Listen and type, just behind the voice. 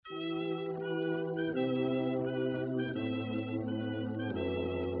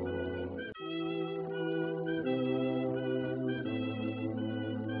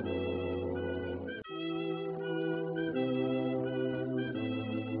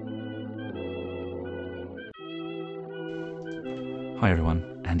Hi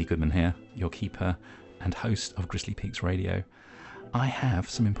everyone, Andy Goodman here, your keeper and host of Grizzly Peaks Radio. I have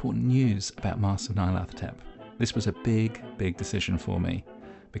some important news about Master of Nyarlathotep. This was a big decision for me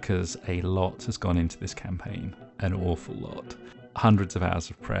because a lot has gone into this campaign, an awful lot. Hundreds of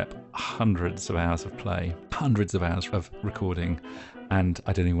hours of prep, hundreds of hours of play, hundreds of hours of recording, and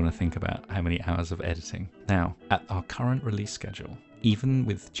I don't even want to think about how many hours of editing. Now, at our current release schedule, even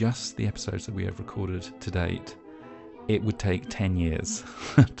with just the episodes that we have recorded to date, it would take 10 years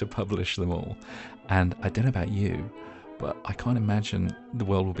to publish them all. And I don't know about you, but I can't imagine the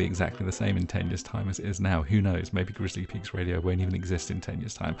world will be exactly the same in 10 years' time as it is now. Who knows? Maybe Grizzly Peaks Radio won't even exist in 10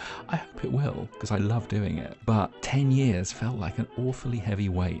 years' time. I hope it will, because I love doing it. But 10 years felt like an awfully heavy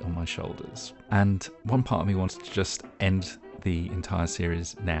weight on my shoulders. And one part of me wanted to just end the entire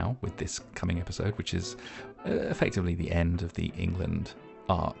series now with this coming episode, which is effectively the end of the England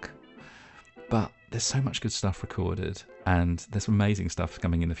arc. But there's so much good stuff recorded, and there's amazing stuff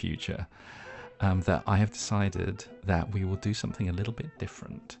coming in the future, that I have decided that we will do something a little bit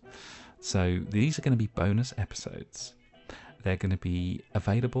different. So these are going to be bonus episodes. They're going to be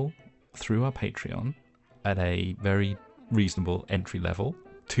available through our Patreon at a very reasonable entry level,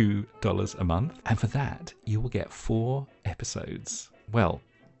 $2 a month. And for that, you will get 4 episodes. Well,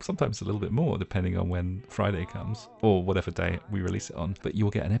 sometimes a little bit more depending on when Friday comes or whatever day we release it on. But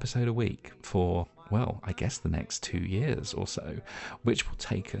you'll get an episode a week for, well, I guess the next 2 years or so, which will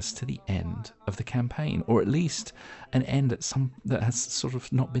take us to the end of the campaign, or at least an end that has sort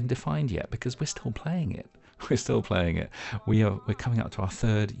of not been defined yet, because we're still playing it. We're still playing it. We're coming up to our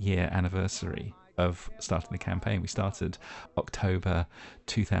 3rd year anniversary of starting the campaign. We started October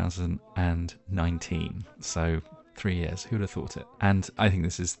 2019. So 3 years, who would have thought it? And I think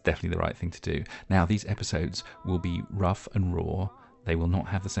this is definitely the right thing to do. Now, these episodes will be rough and raw. They will not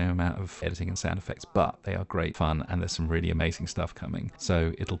have the same amount of editing and sound effects, but they are great fun, and there's some really amazing stuff coming.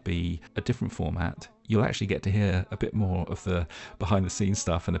 So it'll be a different format. You'll actually get to hear a bit more of the behind-the-scenes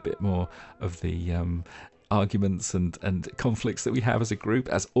stuff and a bit more of the arguments and conflicts that we have as a group,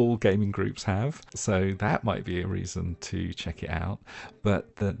 as all gaming groups have. So that might be a reason to check it out.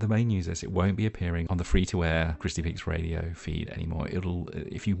 But the main news is it won't be appearing on the free-to-air Grizzly Peaks Radio feed anymore. It'll,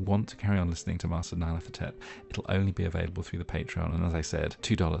 if you want to carry on listening to Master of Nyarlathotep, it'll only be available through the Patreon. And as I said,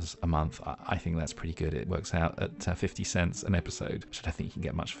 $2 a month. I think that's pretty good. It works out at 50 cents an episode, which I don't think you can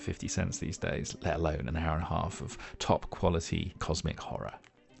get much for 50 cents these days, let alone an hour and a half of top quality cosmic horror.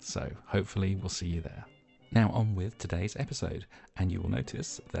 So hopefully we'll see you there. Now on with today's episode, and you will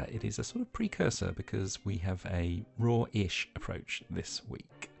notice that it is a sort of precursor because we have a raw-ish approach this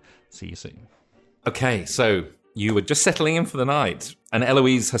week. See you soon. Okay, so you were just settling in for the night, and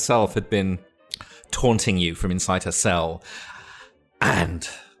Eloise herself had been taunting you from inside her cell, and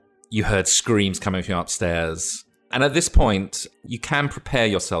you heard screams coming from upstairs. And at this point, you can prepare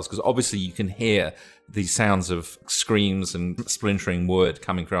yourselves, because obviously you can hear the sounds of screams and splintering wood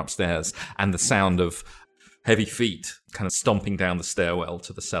coming from upstairs, and the sound of heavy feet kind of stomping down the stairwell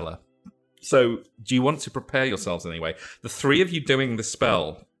to the cellar. So do you want to prepare yourselves anyway? The 3 of you doing the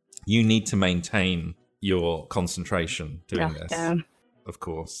spell, you need to maintain your concentration doing this. Yeah. Of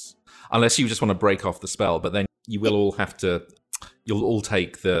course. Unless you just want to break off the spell, but then you will all have to, you'll all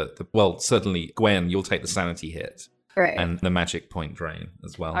take well, certainly Gwen, you'll take the sanity hit. Right. And the magic point drain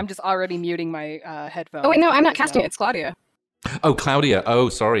as well. I'm just already muting my headphones. Oh, wait, no, I'm not casting it. It's Claudia. Oh, Claudia. Oh,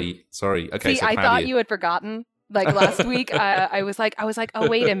 sorry. Okay, See, so I thought you had forgotten. Like last week, I was like, oh,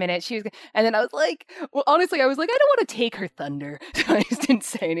 wait a minute. She was, and then I was like, well, honestly, I was like, I don't want to take her thunder. So I just didn't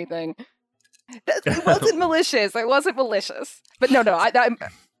say anything. It wasn't malicious. It wasn't malicious. But no, I'm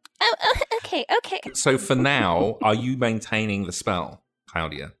okay. So for now, are you maintaining the spell,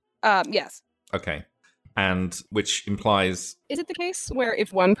 Claudia? Yes. Okay. And which implies... Is it the case where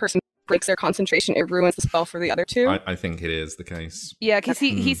if one person breaks their concentration, it ruins the spell for the other 2? I think it is the case. Yeah, because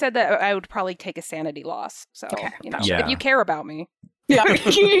he said that I would probably take a sanity loss. So, if you care about me. Yeah.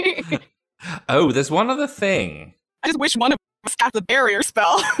 Oh, there's one other thing. I just wish one of us got the barrier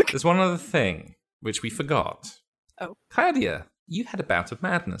spell. There's one other thing, which we forgot. Oh. Claudia, you had a bout of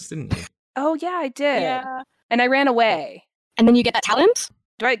madness, didn't you? Oh, yeah, I did. Yeah. And I ran away. And then you get that talent?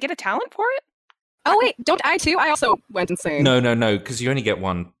 Do I get a talent for it? Oh, wait, don't I too? I also went insane. No, because you only get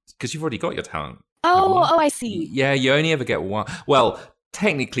one, because you've already got your talent. Oh, I see. Yeah, you only ever get one. Well,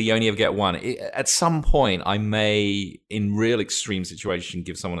 technically, you only ever get one. At some point, I may, in real extreme situation,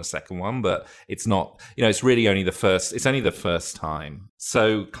 give someone a second one, but it's not, it's really only the first, it's only the first time.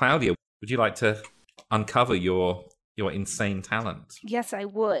 So, Claudia, would you like to uncover your insane talent? Yes, I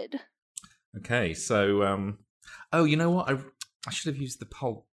would. Okay, so, oh, you know what? I should have used the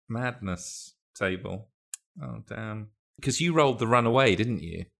pulp madness table. Oh, damn. because you rolled the runaway, didn't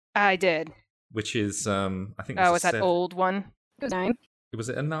you? I did. Which is, I think it Oh, was was that old one? It was 9. Was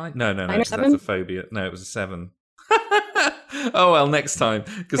it a 9? No, 9 or 'cause 7? that's a phobia. No, it was a 7. Oh, well, next time.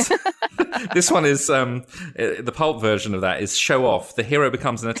 Because this one is, the pulp version of that is show off. The hero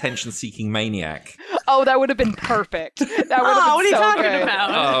becomes an attention-seeking maniac. Oh, that would have been perfect. That would have been what are you so talking good.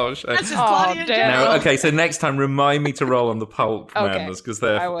 about? Oh, That's just Claudia damn. no, okay, so next time remind me to roll on the pulp Okay, madness because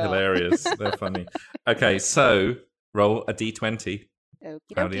they're I will. hilarious. They're funny. Okay, so roll a d20. Okie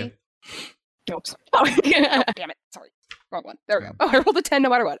Claudia. dokie. Oops. Oh, damn it. Sorry. Wrong one. There we go. Oh, I rolled a 10 no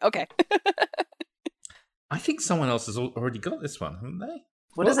matter what. Okay. I think someone else has already got this one, haven't they?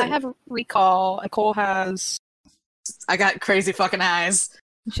 What is it? I have recall. Nicole has. I got crazy fucking eyes.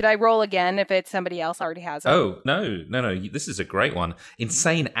 Should I roll again if it's somebody else already has it? Oh, no. This is a great one.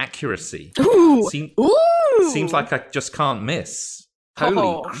 Insane accuracy. Ooh. Seems like I just can't miss.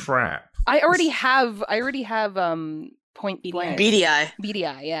 Holy crap. I already have point blank. BDI.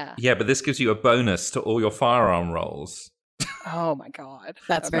 BDI, yeah. Yeah, but this gives you a bonus to all your firearm rolls. Oh my god.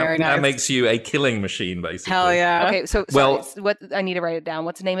 That's Okay. very nice. That makes you a killing machine, basically. Hell yeah. Okay, so Well- sorry, what I need to write it down.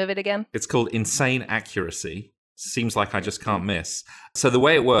 What's the name of it again? It's called insane accuracy. Seems like I just can't miss. So the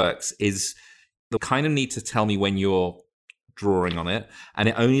way it works is you kind of need to tell me when you're drawing on it, and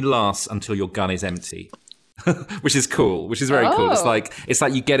it only lasts until your gun is empty. Which is cool, which is very cool. It's Oh. like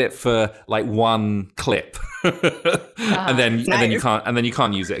you get it for like one clip. and then you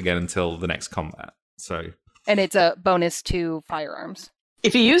can't use it again until the next combat. So And it's a bonus to firearms.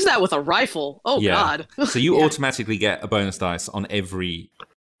 If you use that with a rifle, god. So you automatically get a bonus dice on every.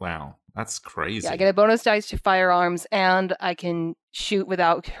 Wow, that's crazy. Yeah, I get a bonus dice to firearms, and I can shoot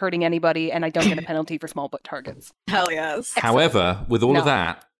without hurting anybody, and I don't get a penalty for small butt targets. Hell yes. However, with all of No.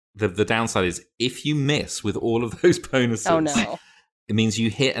 that, the downside is if you miss with all of those bonuses, Oh no. it means you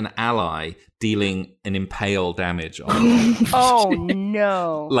hit an ally dealing an impale damage on them. Oh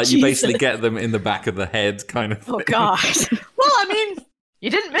no. Like you Jesus. basically get them in the back of the head kind of thing. Oh god. Well, I mean, you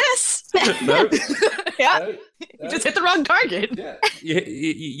didn't miss. No. Yeah. No, You just hit the wrong target. yeah.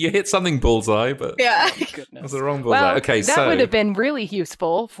 You hit something bullseye, but Yeah. Goodness. that's the wrong bullseye. Well, Okay, that so would have been really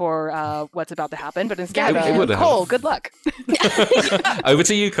useful for what's about to happen, but instead, It would have. Cole, good luck. over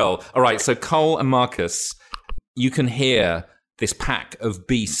to you, Cole. All right, so Cole and Marcus, you can hear this pack of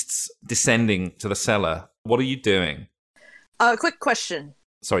beasts descending to the cellar. What are you doing? Quick question.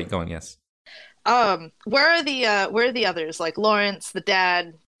 Sorry, go on. Yes. Where are the others? Like Lawrence, the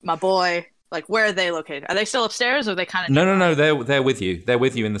dad, my boy. Like, where are they located? Are they still upstairs, or are they kind of? No. They're with you. They're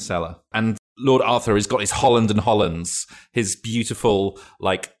with you in the cellar. And Lord Arthur has got his Holland and Hollands, his beautiful,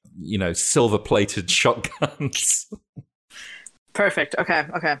 silver-plated shotguns. Perfect.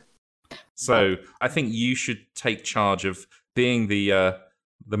 Okay. So I think you should take charge of being the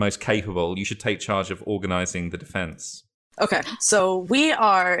most capable. You should take charge of organizing the defense. Okay. So we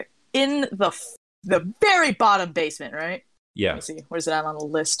are in the very bottom basement, right? Yeah, Let me see. Where's it at on the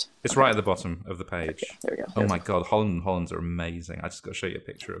list? it's right at the bottom of the page. Okay, there we go. Oh my god, Holland and Hollands are amazing. I just got to show you a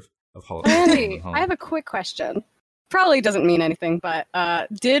picture of Holland. Andy, and Holland. I have a quick question. Probably doesn't mean anything, but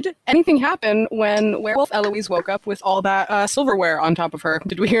did anything happen when Werewolf Eloise woke up with all that silverware on top of her?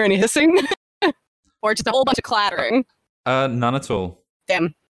 Did we hear any hissing? Or just a whole bunch of clattering? None at all.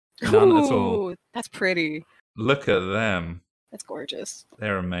 Damn. None at all. Ooh, that's pretty. Look at them. That's gorgeous.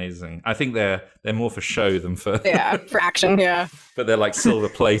 They're amazing. I think they're more for show than for. Yeah, for action, yeah. But they're like silver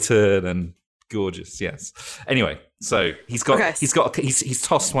plated and gorgeous. Yes. Anyway, so he's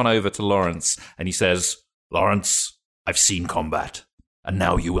tossed one over to Lawrence and he says, "Lawrence, I've seen combat, and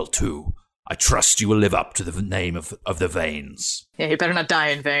now you will too. I trust you will live up to the name of the Veins." Yeah, he better not die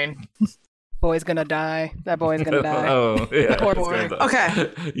in vain. Boy's gonna die. That boy's gonna die. Oh, yeah. Poor he's boy. gonna die.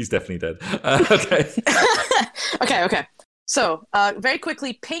 Okay. He's definitely dead. Okay. Okay. So, very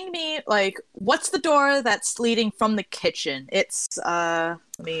quickly, ping me, what's the door that's leading from the kitchen? It's, Well,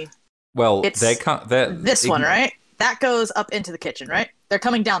 It's they're this one, right? That goes up into the kitchen, right? They're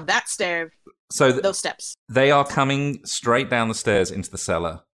coming down that stair, So those steps. they are coming straight down the stairs into the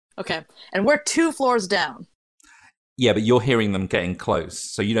cellar. Okay. And we're 2 floors down. Yeah, but you're hearing them getting close,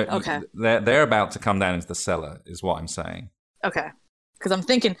 so you don't. Okay. They're about to come down into the cellar, is what I'm saying. Okay. Because I'm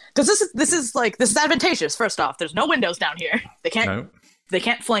thinking, because this is advantageous. First off, there's no windows down here. They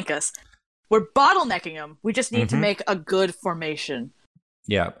can't flank us. We're bottlenecking them. We just need to make a good formation.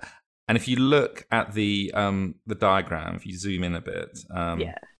 Yeah, and if you look at the diagram, if you zoom in a bit,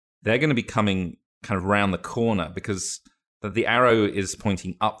 they're going to be coming kind of round the corner because the arrow is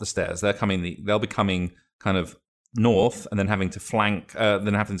pointing up the stairs. They'll be coming kind of north and then having to flank,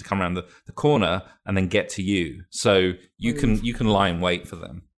 then having to come around the corner and then get to you. So you can lie in wait for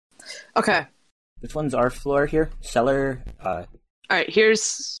them. Okay. Which one's our floor here? Cellar? All right,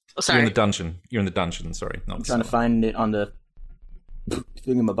 here's... Oh, sorry. You're in the dungeon, sorry. Not I'm trying to find it on the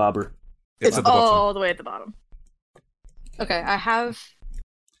thingamabobber. It's at the bottom. all the way at the bottom. Okay, I have...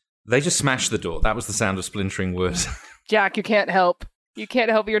 They just smashed the door. That was the sound of splintering wood. Jack, you can't help. You can't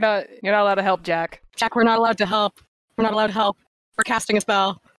help. You're not allowed to help, Jack. Jack, we're not allowed to help. We're not allowed to help. We're casting a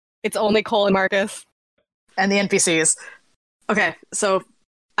spell. It's only Cole and Marcus. And the NPCs. Okay, so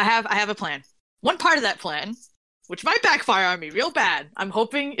I have a plan. One part of that plan, which might backfire on me real bad. I'm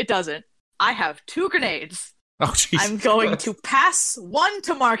hoping it doesn't. I have 2 grenades. Oh, jeez. I'm going to pass one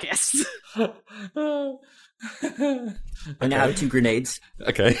to Marcus. I now have 2 grenades.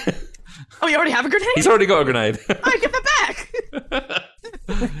 Okay. Oh, you already have a grenade? He's already got a grenade. All right, give that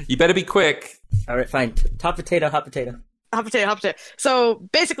back. You better be quick. All right, fine. Hot potato. Hot potato. So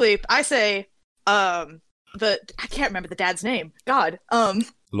basically, I say, I can't remember the dad's name. God.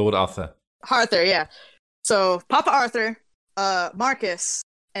 Lord Arthur. Arthur, yeah. So Papa Arthur, Marcus,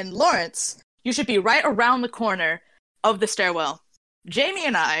 and Lawrence, you should be right around the corner of the stairwell. Jamie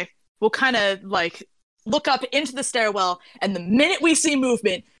and I will kind of like look up into the stairwell, and the minute we see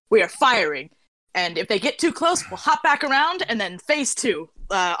movement, we are firing. And if they get too close, we'll hop back around, and then phase 2.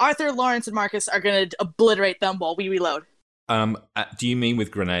 Arthur, Lawrence, and Marcus are going to obliterate them while we reload. Do you mean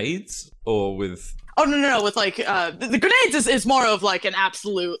with grenades or with... Oh, no, with like, the grenades is more of like an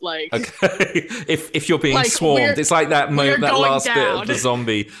absolute, like... Okay, if you're being like, swarmed, it's like that last down.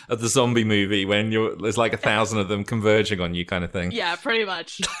 bit of the zombie movie when there's like 1,000 of them converging on you kind of thing. Yeah, pretty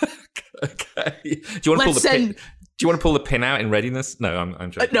much. Okay. Do you want to pull the pin? Do you want to pull the pin out in readiness? No,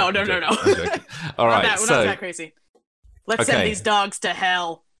 I'm joking. No. I'm joking. All right, we're not that crazy. Let's send these dogs to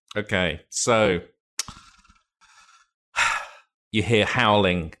hell. Okay, so you hear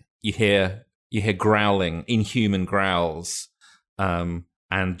howling, you hear growling, inhuman growls, and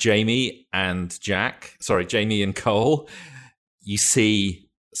Jamie and Cole, you see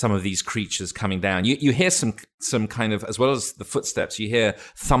some of these creatures coming down. You hear some kind of, as well as the footsteps, you hear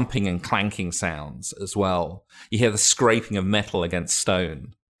thumping and clanking sounds as well. You hear the scraping of metal against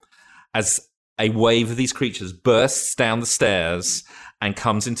stone as a wave of these creatures bursts down the stairs and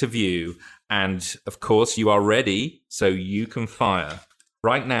comes into view. And of course, you are ready, so you can fire.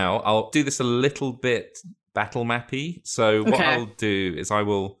 Right now, I'll do this a little bit battle mappy. So what I'll do is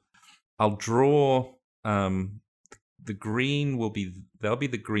I'll draw the green there'll be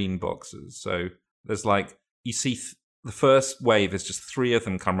the green boxes. So there's like, you see the first wave is just 3 of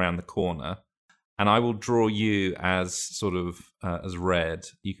them come around the corner, and I will draw you as sort of as red.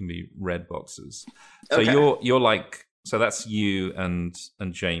 You can be red boxes. So you're like, so that's you and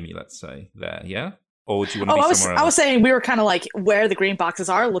Jamie, let's say there, yeah? Or do you want to be somewhere else? I was saying we were kind of like where the green boxes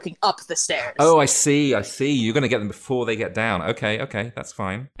are, looking up the stairs. Oh, I see. You're going to get them before they get down. Okay, that's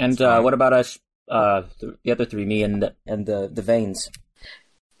fine. And what about us, the other 3, me and the veins?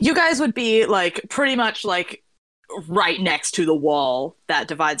 You guys would be like pretty much like right next to the wall that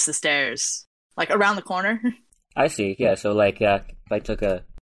divides the stairs, like around the corner. I see. Yeah. So like, if I took a.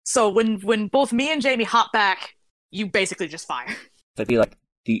 So when both me and Jamie hop back, you basically just fire. So it'd be like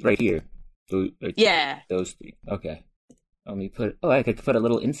right here. Yeah. Those 3. Okay. Let me put. Oh, I could put a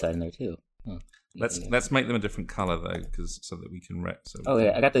little inside in there too. Oh, let's make them a different color though, so that we can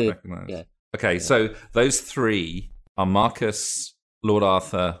I got the recognize. Yeah. Okay, so those 3 are Marcus, Lord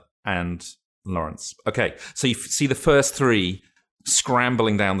Arthur, and Lawrence. Okay, so you see the first 3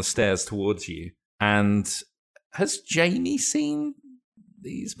 scrambling down the stairs towards you. And has Jamie seen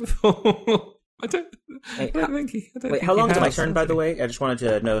these before? I don't think he. Wait, how long is my turn, by the way? I just wanted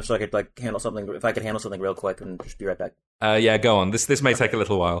to know so I could like handle something. If I could handle something real quick, and just be right back. Yeah, go on. This may take a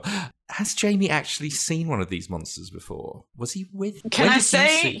little while. Has Jamie actually seen one of these monsters before? Was he with? Can I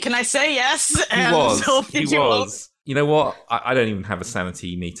say yes? He was. You know what? I don't even have a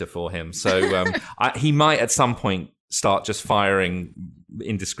sanity meter for him, so he might at some point start just firing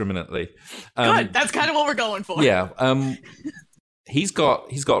indiscriminately. Good. That's kind of what we're going for. Yeah. He's got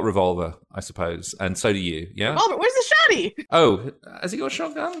a revolver, I suppose, and so do you. Yeah. Revolver? Where's the shotty? Oh, has he got a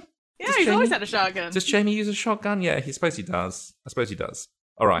shotgun? Yeah, he's always had a shotgun. Does Jamie use a shotgun? Yeah, I suppose he does.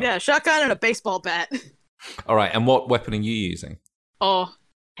 All right. Yeah, shotgun and a baseball bat. All right, and what weapon are you using? Oh,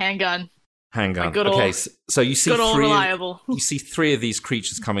 handgun. Good old, okay, so you see reliable. You see 3 of these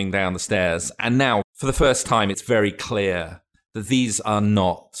creatures coming down the stairs, and now, for the first time, it's very clear that these are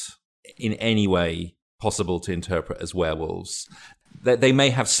not in any way possible to interpret as werewolves. They may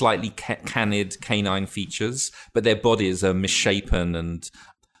have slightly canid canine features, but their bodies are misshapen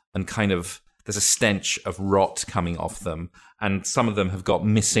and kind of, there's a stench of rot coming off them, and some of them have got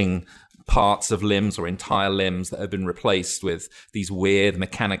missing parts of limbs or entire limbs that have been replaced with these weird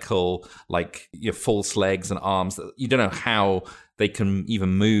mechanical, like your false legs and arms that you don't know how they can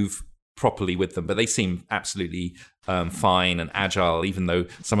even move properly with them, but they seem absolutely fine and agile, even though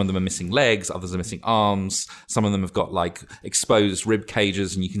some of them are missing legs, others are missing arms, some of them have got like exposed rib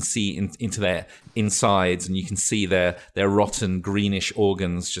cages, and you can see into their insides, and you can see their rotten greenish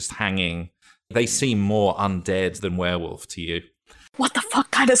organs just hanging. They seem more undead than werewolf to you. What the fuck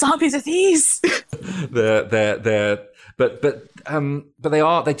kind of zombies are these? But they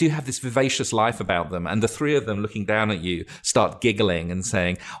do have this vivacious life about them, and the three of them looking down at you start giggling and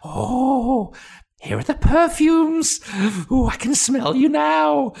saying, "Oh, here are the perfumes. Oh, I can smell you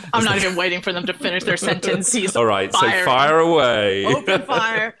now." I'm not even waiting for them to finish their sentence. He's all right, firing. so fire away. Open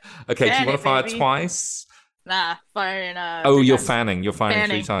fire. Okay, Fan do you want to fire baby. Twice? Nah, firing. Oh, you're times. fanning. You're firing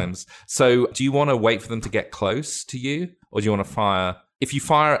 3 times. So do you want to wait for them to get close to you, or do you want to fire? If you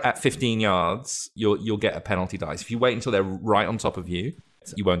fire at 15 yards, you'll get a penalty dice. If you wait until they're right on top of you,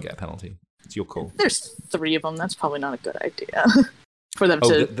 you won't get a penalty. It's your call. There's 3 of them. That's probably not a good idea for them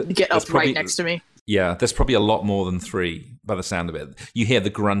to get up right next to me. Yeah, there's probably a lot more than 3 by the sound of it. You hear the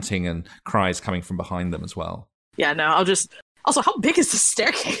grunting and cries coming from behind them as well. Yeah, no, I'll just... Also, how big is the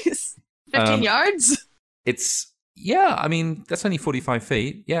staircase? 15 yards? I mean, that's only 45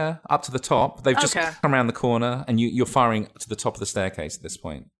 feet. Yeah, up to the top. They've just come around the corner, and you're firing to the top of the staircase at this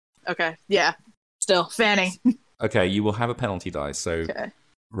point. Okay, yeah. Still, fanning. Okay, you will have a penalty dice, so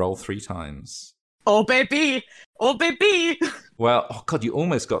roll 3 times. Oh, baby! Oh, baby! Well, oh god, you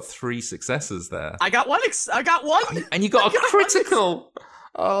almost got 3 successes there. I got one. I got one. And you got a critical.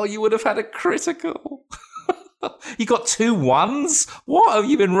 Oh, you would have had a critical. You got 2 ones? What have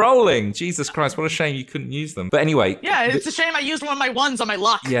you been rolling? Jesus Christ, what a shame you couldn't use them. But anyway. Yeah, it's a shame I used one of my ones on my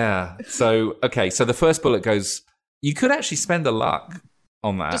luck. Yeah. So, okay, so the first bullet goes... You could actually spend a luck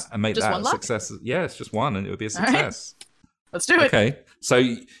on that and make that a success. Yeah, it's just 1 and it would be a success. Right. Let's do it. Okay, so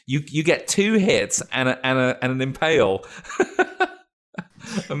you get 2 hits and an impale.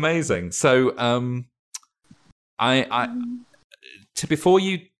 Amazing. So, before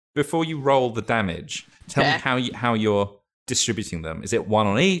you roll the damage... Tell me how you're distributing them. Is it 1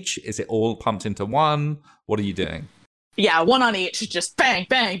 on each? Is it all pumped into 1? What are you doing? Yeah, 1 on each. Just bang,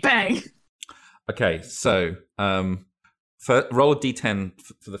 bang, bang. Okay, so roll a d10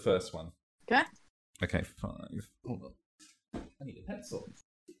 for the first one. Okay. Okay, 5. Hold on. I need a pencil.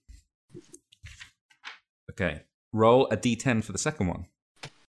 Okay, roll a d10 for the second one.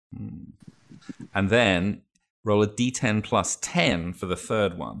 And then roll a d10 plus 10 for the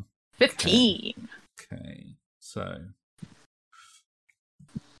third one. 15. Okay, so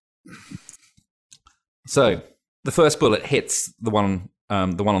the first bullet hits the one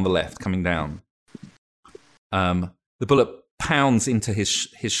on the left coming down. The bullet pounds into his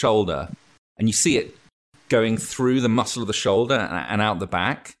shoulder, and you see it going through the muscle of the shoulder and out the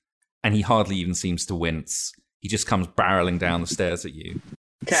back, and he hardly even seems to wince. He just comes barreling down the stairs at you.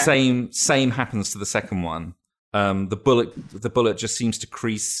 Okay. Same happens to the second one. The bullet just seems to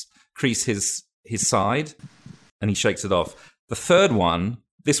crease his side, and he shakes it off. The third one,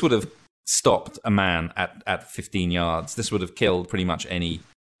 this would have stopped a man at 15 yards. This would have killed pretty much any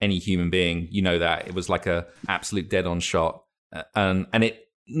human being. You know that. It was like a absolute dead-on shot. And it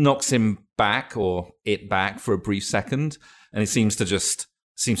knocks him back, or it back, for a brief second, and it just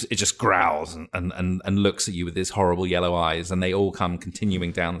growls and looks at you with his horrible yellow eyes, and they all come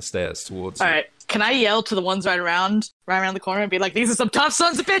continuing down the stairs towards you. All right. Can I yell to the ones right around the corner and be like, "These are some tough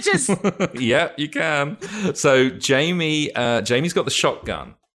sons of bitches"? Yeah, you can. So Jamie's got the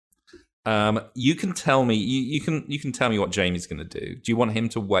shotgun. You can tell me. You can tell me what Jamie's going to do. Do you want him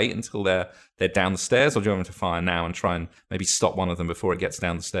to wait until they're down the stairs, or do you want him to fire now and try and maybe stop one of them before it gets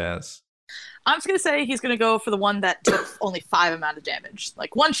down the stairs? I'm just going to say he's going to go for the one that took only 5 amount of damage,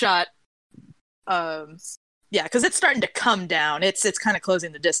 like 1 shot. Yeah, because it's starting to come down. It's kind of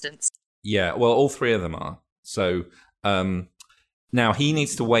closing the distance. Yeah, well, all 3 of them are. So now he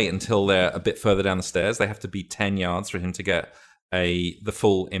needs to wait until they're a bit further down the stairs. They have to be 10 yards for him to get the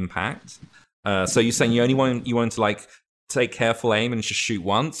full impact. So you're saying you want him to like take careful aim and just shoot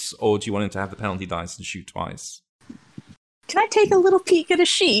once, or do you want him to have the penalty dice and shoot twice? Can I take a little peek at a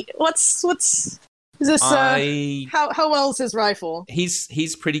sheet? What's is this? How well is his rifle?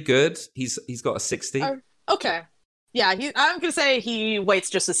 He's pretty good. He's got a 60. Okay. Yeah, I'm gonna say he waits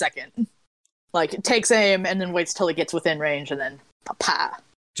just a second. Like, takes aim and then waits till he gets within range and then pa.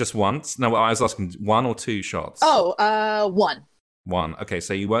 Just once? No, I was asking 1 or 2 shots. Oh, 1. 1. Okay,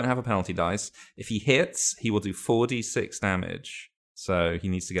 so you won't have a penalty dice. If he hits, he will do 4d6 damage. So he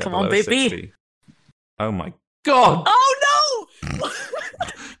needs to get below 60. Oh my god! Oh no!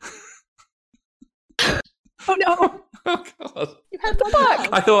 Oh no! Oh god! You had the fuck.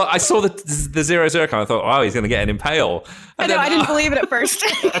 I saw the 0-0 come. I thought, oh, he's going to get an impale. I know. I didn't believe it at first.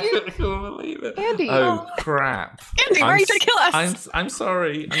 I couldn't believe it. Andy. Oh crap! Andy, why are you trying to kill us? I'm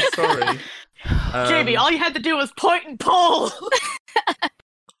sorry. I'm sorry. Jamie, all you had to do was point and pull.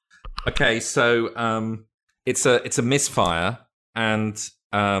 Okay, so it's a misfire, and he's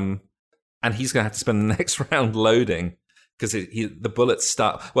going to have to spend the next round loading because the bullet's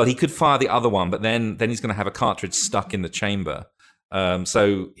stuck. Well, he could fire the other one, but then he's going to have a cartridge stuck in the chamber.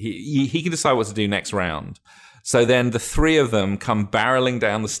 So he can decide what to do next round. So then the three of them come barreling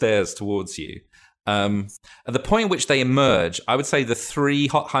down the stairs towards you. At the point at which they emerge, I would say the three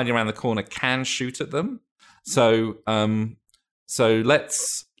hiding around the corner can shoot at them. So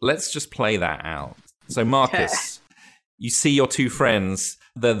let's just play that out. So Marcus, you see your two friends.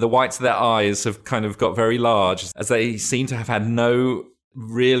 The whites of their eyes have kind of got very large as they seem to have had no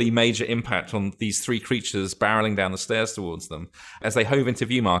really major impact on these three creatures barreling down the stairs towards them. As they hove into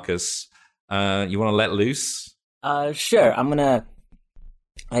view, Marcus, you want to let loose? Sure. I'm gonna.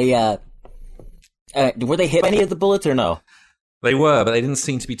 Were they hit by any of the bullets or no? They were, but they didn't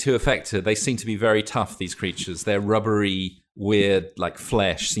seem to be too affected. They seem to be very tough, these creatures. Their rubbery, weird, like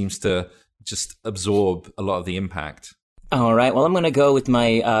flesh seems to just absorb a lot of the impact. All right. Well, I'm gonna go with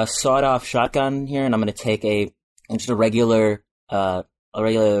my sawed-off shotgun here, and I'm gonna take just a regular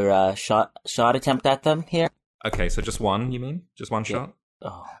shot attempt at them here. Okay, so just one, you mean? Just one shot?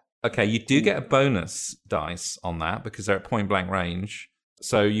 Oh. Okay, you do get a bonus dice on that because they're at point blank range.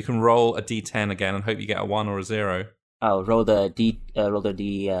 So you can roll a d10 again and hope you get a 1 or a 0. Oh, roll the D. Just roll a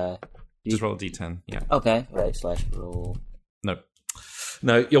d10, yeah. Okay, right, /roll.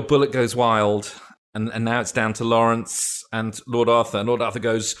 No, your bullet goes wild, and now it's down to Lawrence and Lord Arthur. And Lord Arthur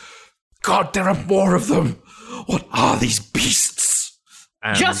goes, God, there are more of them! What are these beasts?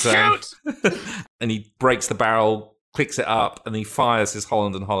 And, Just shoot! And he breaks the barrel, clicks it up, and he fires his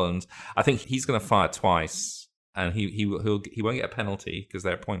Holland and Holland. I think he's going to fire twice, and he won't get a penalty because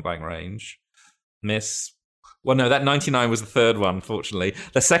they're at point blank range. Miss. Well, no, that 99 was the third one, fortunately.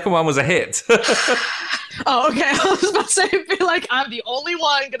 The second one was a hit. Oh, okay. I was about to say, I feel like I'm the only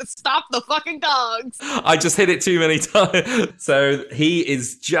one gonna stop the fucking dogs. I just hit it too many times. So he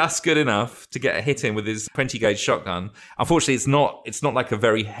is just good enough to get a hit in with his 20 gauge shotgun. Unfortunately, it's not like a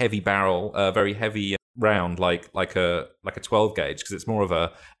very heavy barrel, very heavy round like a 12 gauge because it's more of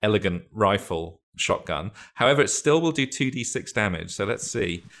a elegant rifle shotgun. However, it still will do 2d6 damage. So let's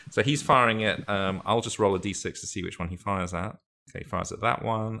see. So he's firing it. I'll just roll a d6 to see which one he fires at. Okay, he fires at that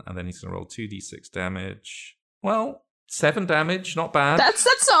one, and then he's going to roll 2d6 damage. Well, 7 damage, not bad. That's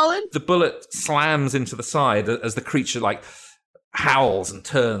solid. The bullet slams into the side as the creature like howls and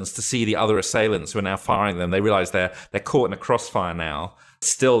turns to see the other assailants who are now firing them. They realize they're caught in a crossfire now.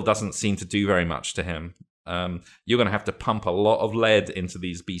 Still doesn't seem to do very much to him. You're going to have to pump a lot of lead into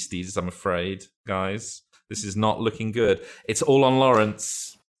these beasties, I'm afraid, guys. This is not looking good. It's all on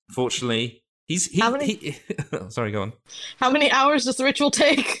Lawrence. Fortunately, sorry, go on. How many hours does the ritual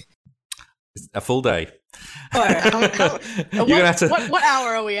take? A full day. What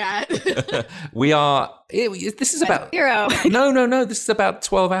hour are we at? We are. This is about 0. No. This is about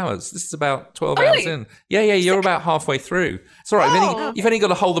 12 hours. This is about 12 hours in. Yeah. You're about halfway through. It's all right. You've only got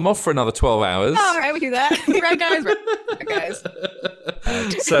to hold them off for another 12 hours. All right, we do that. Right, guys. Right, guys.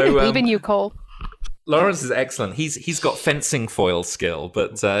 So even you, Cole. Lawrence is excellent. He's got fencing foil skill,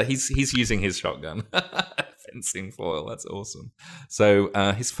 but he's using his shotgun. Fencing foil. That's awesome. So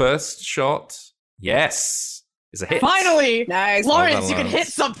his first shot, yes, is a hit. Finally, Nice. Lawrence, you Well can done, hit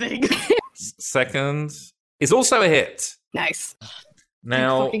something. Second is also a hit. Nice.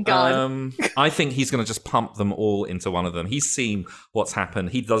 Now, Fucking God. I think he's going to just pump them all into one of them. He's seen what's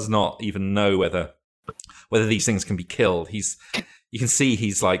happened. He does not even know whether these things can be killed. You can see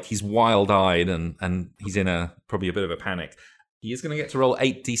he's wild-eyed and he's in probably a bit of a panic. He is going to get to roll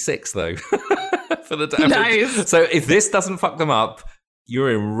 8d6 though for the damage. Nice. So if this doesn't fuck them up,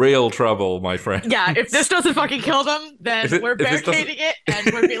 you're in real trouble, my friend. Yeah, if this doesn't fucking kill them, then we're barricading it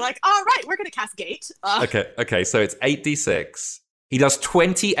and we're being like, all right, we're going to cast Gate. Okay, so it's 8d6. He does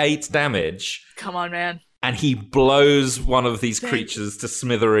 28 damage. Come on, man. And he blows one of these creatures to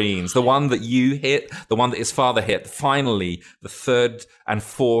smithereens. The one that you hit, the one that his father hit, finally, the third and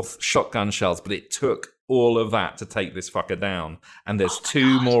fourth shotgun shells. But it took all of that to take this fucker down. And there's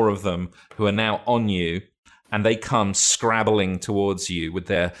two more of them who are now on you. And they come scrabbling towards you with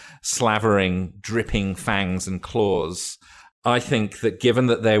their slavering, dripping fangs and claws. I think that given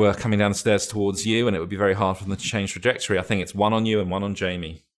that they were coming down the stairs towards you, and it would be very hard for them to change trajectory, I think it's one on you and one on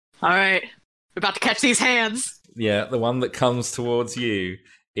Jamie. All right. We're about to catch these hands. Yeah, the one that comes towards you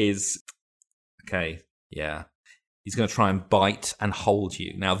is... Okay, Yeah. He's going to try and bite and hold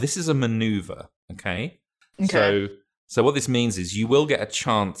you. Now, this is a maneuver, okay? Okay. So what this means is you will get a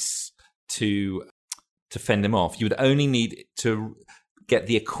chance to fend him off. You would only need to get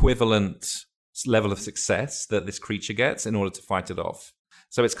the equivalent level of success that this creature gets in order to fight it off.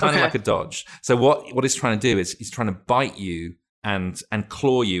 So it's kind of like a dodge. So what he's trying to do is he's trying to bite you and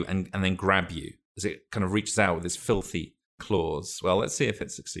claw you and then grab you as it kind of reaches out with his filthy claws. Well, let's see if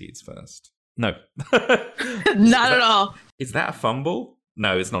it succeeds first. No. Not at all. Is that a fumble?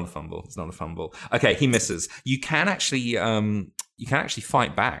 No, it's not a fumble. It's not a fumble. Okay, he misses. You can actually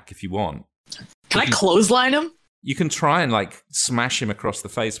fight back if you want. Can I clothesline him? You can try and like smash him across the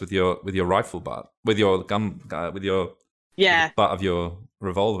face with your rifle butt, with your gun, with the butt of your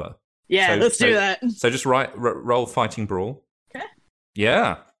revolver. Yeah, let's do that. So just roll fighting brawl. Okay.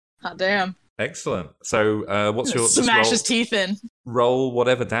 Yeah. Hot damn. Excellent. So what's your smash his teeth in? Roll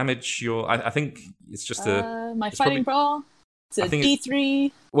whatever damage you're. I think it's just my fighting brawl. It's a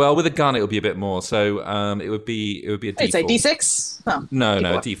D3. Well, with a gun, it would be a bit more. So it would be a D4. It's a D6. Oh, no,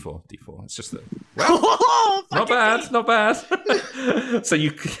 D4. It's just a. Well, not bad, not bad. So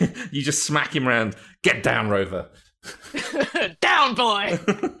you just smack him around. Get down, Rover. Down, boy.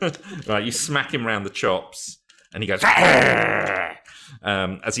 Right, you smack him around the chops, and he goes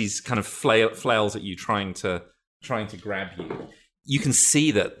as he's kind of flails at you, trying to grab you. You can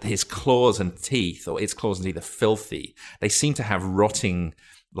see that his claws and teeth, or its claws and teeth, are filthy. They seem to have rotting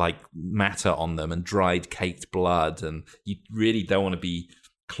like matter on them and dried, caked blood, and you really don't want to be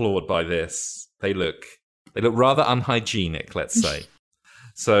clawed by this. They look rather unhygienic, let's say.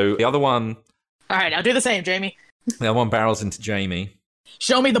 So the other one. All right, now do the same, Jamie. The other one barrels into Jamie.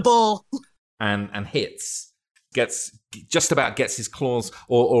 Show me the bull. And hits. Just about gets his claws,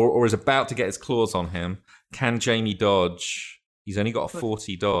 or is about to get his claws on him. Can Jamie dodge? He's only got a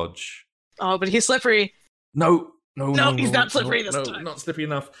 40 dodge. Oh, but he's slippery. No, he's not slippery this time. Not slippery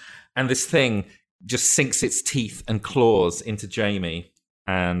enough. And this thing just sinks its teeth and claws into Jamie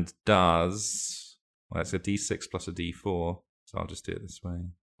and does. Well, it's a D6 plus a D4, so I'll just do it this way.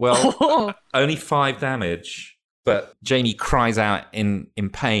 Well, only 5 damage, but Jamie cries out in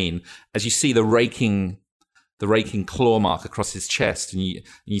pain as you see the raking claw mark across his chest, and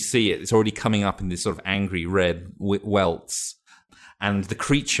you see it. It's already coming up in this sort of angry red welts, and the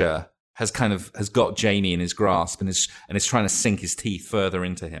creature has got Jamie in his grasp and is trying to sink his teeth further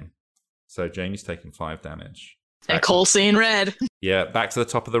into him. So Jamie's taking 5 damage. And Cole seeing red. Yeah, back to the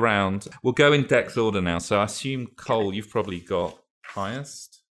top of the round. We'll go in dex order now. So I assume Cole, you've probably got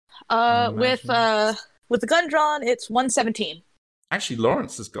highest. With the gun drawn, it's 117. Actually,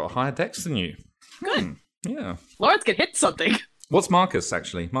 Lawrence has got a higher dex than you. Good. Yeah. Lawrence can hit something. What's Marcus,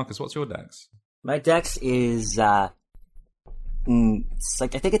 actually? Marcus, what's your dex? My dex is, it's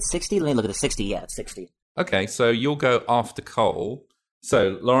like, I think it's 60. Let me look at the 60. Yeah, it's 60. Okay, so you'll go after Cole.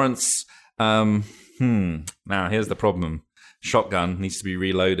 So, Lawrence, now here's the problem. Shotgun needs to be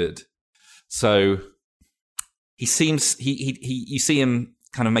reloaded. So, you see him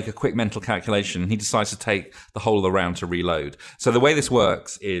kind of make a quick mental calculation, and he decides to take the whole of the round to reload. So the way this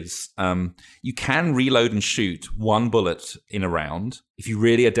works is you can reload and shoot 1 bullet in a round if you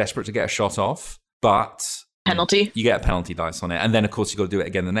really are desperate to get a shot off, but penalty. You get a penalty dice on it, and then of course you've got to do it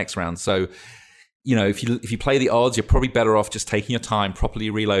again the next round. So if you play the odds, you're probably better off just taking your time, properly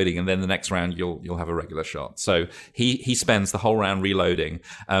reloading, and then the next round you'll have a regular shot. So he spends the whole round reloading,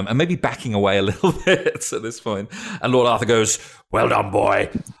 and maybe backing away a little bit at this point. And Lord Arthur goes, "Well done, boy.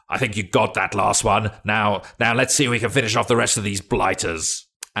 I think you got that last one. Now let's see if we can finish off the rest of these blighters."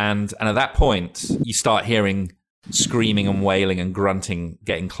 And at that point, you start hearing screaming and wailing and grunting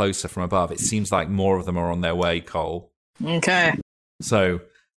getting closer from above. It seems like more of them are on their way, Cole. Okay. So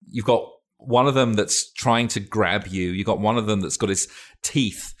you've got one of them that's trying to grab you. You got one of them that's got his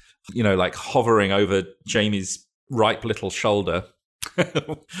teeth, like hovering over Jamie's ripe little shoulder. What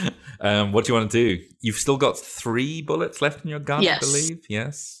do you want to do? You've still got 3 bullets left in your gun, yes. I believe.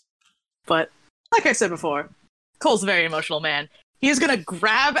 Yes. But like I said before, Cole's a very emotional man. He's gonna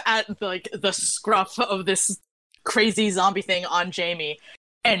grab at the scruff of this crazy zombie thing on Jamie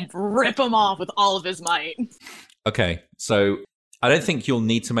and rip him off with all of his might. Okay, so I don't think you'll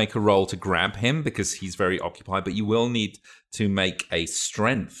need to make a roll to grab him because he's very occupied, but you will need to make a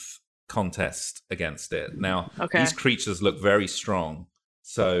strength contest against it. Now, These creatures look very strong,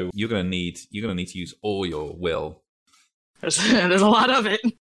 so you're going to need to use all your will. There's a lot of it.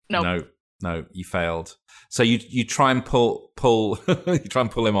 No, you failed. So you try and pull you try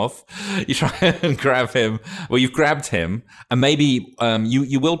and pull him off. You try and grab him. Well, you've grabbed him, and maybe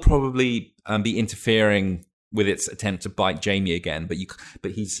you will probably be interfering with its attempt to bite Jamie again, but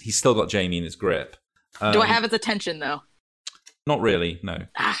he's still got Jamie in his grip. Do I have its attention though? Not really, no.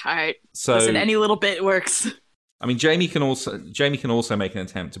 All right. So listen, any little bit works. I mean, Jamie can also make an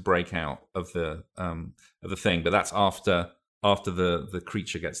attempt to break out of the thing, but that's after the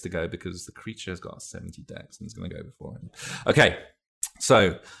creature gets to go, because the creature has got a 70 dex and is going to go before him. Okay,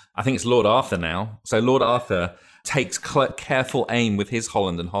 so I think it's Lord Arthur now. So Lord Arthur takes careful aim with his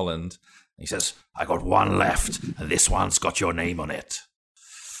Holland and Holland. He says, "I got one left, and this one's got your name on it."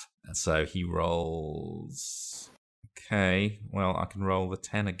 And so he rolls. Okay, well, I can roll the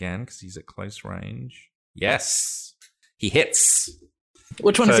 10 again because he's at close range. Yes, he hits.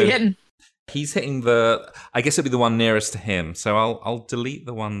 Which one is he hitting? He's hitting I guess it'll be the one nearest to him. So I'll delete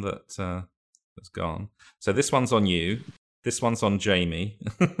the one that's gone. So this one's on you. This one's on Jamie.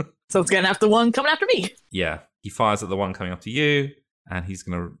 So it's going after one coming after me. Yeah, he fires at the one coming up to you, and he's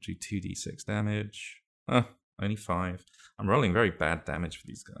going to do 2d6 damage. Only 5. I'm rolling very bad damage for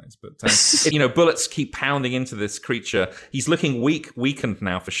these guys, but bullets keep pounding into this creature. He's looking weakened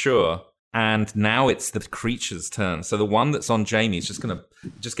now for sure, and now it's the creature's turn. So the one that's on Jamie is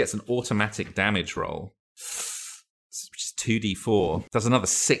just gets an automatic damage roll, which is 2d4. Does another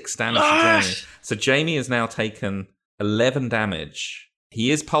 6 damage to Jamie. So Jamie has now taken 11 damage. He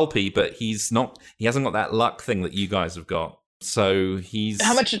is pulpy, but he hasn't got that luck thing that you guys have got. So he's...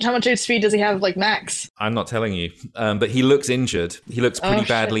 How much HP does he have, like, max? I'm not telling you. But he looks injured. He looks pretty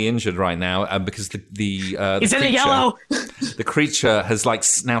badly injured right now because he's in the yellow! The creature has, like,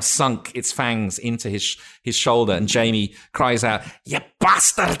 now sunk its fangs into his shoulder, and Jamie cries out, "You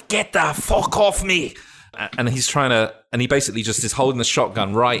bastard, get the fuck off me!" And he's trying to... And he basically just is holding the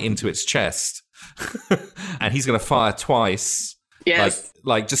shotgun right into its chest. And he's going to fire twice. Yes.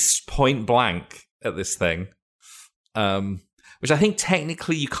 Like just point blank at this thing. Which I think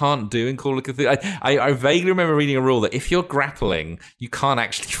technically you can't do in Call of Cthulhu. I vaguely remember reading a rule that if you're grappling, you can't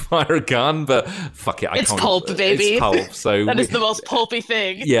actually fire a gun, but fuck it. It's pulp, baby. It's pulp, so... That is the most pulpy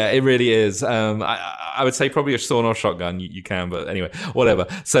thing. Yeah, it really is. I would say probably a sawn or shotgun you can, but anyway, whatever.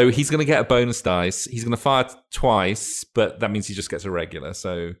 So he's going to get a bonus dice. He's going to fire twice, but that means he just gets a regular.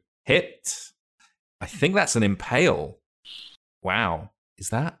 So hit. I think that's an impale. Wow. Is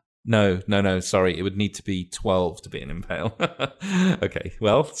that? No, sorry. It would need to be 12 to be an impale. Okay,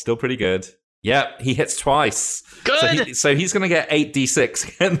 well, still pretty good. Yeah, he hits twice. Good! So he's going to get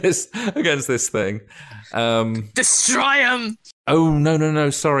 8d6 against this thing. Destroy him! Oh, no.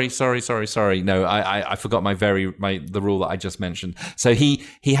 Sorry. No, I forgot the rule that I just mentioned. So he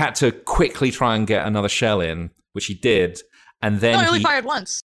had to quickly try and get another shell in, which he did. And then he only fired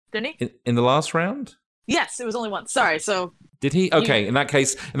once, didn't he? In the last round? Yes, it was only once. Sorry, so... Did he? Okay, in that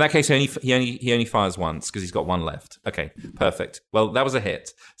case, he only fires once because he's got one left. Okay, perfect. Well, that was a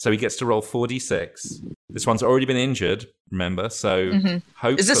hit, so he gets to roll 4d6. This one's already been injured, remember? So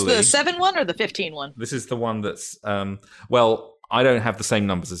hopefully, is this the 7 one or the 15 one? This is the one that's well, I don't have the same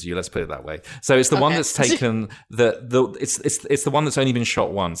numbers as you. Let's put it that way. So it's the one that's taken it's the one that's only been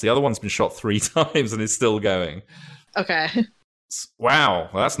shot once. The other one's been shot 3 times and is still going. Okay. Wow,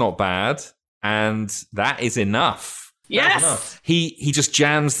 well, that's not bad, and that is enough. Yes! He just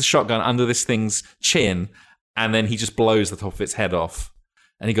jams the shotgun under this thing's chin, and then he just blows the top of its head off.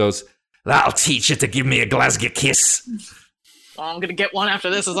 And he goes, "That'll teach you to give me a Glasgow kiss." Oh, I'm going to get one after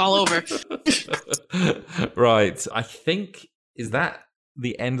this is all over. Right. I think, is that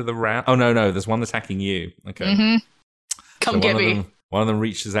the end of the round? Oh, no, there's one attacking you. Okay. Mm-hmm. Come get me. One of them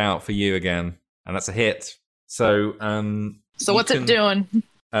reaches out for you again, and that's a hit. So what's it doing?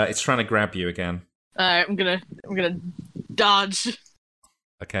 It's trying to grab you again. All right, I'm gonna dodge.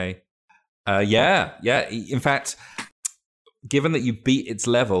 Okay. Yeah. In fact, given that you beat its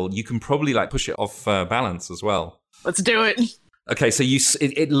level, you can probably push it off balance as well. Let's do it. Okay, so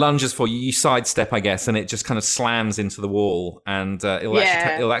it lunges for you. You sidestep, I guess, and it just kind of slams into the wall, and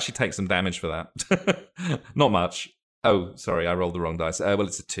it'll actually take some damage for that. Not much. Oh, sorry, I rolled the wrong dice. Well,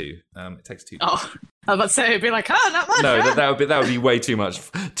 it's a 2. It takes 2. Oh, I was about to say, it'd be like, not much. No, that would be way too much.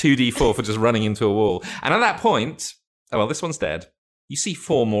 2d4 for just running into a wall. And at that point, this one's dead. You see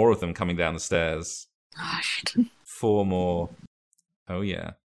 4 more of them coming down the stairs. Gosh. 4 more. Oh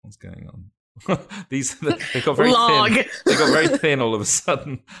yeah, what's going on? They got very thin. They got very thin all of a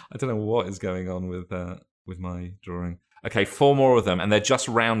sudden. I don't know what is going on with my drawing. Okay, 4 more of them, and they're just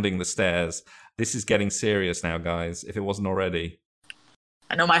rounding the stairs. This is getting serious now, guys, if it wasn't already.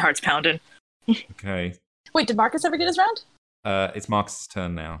 I know my heart's pounding. Okay. Wait, did Marcus ever get his round? It's Marcus's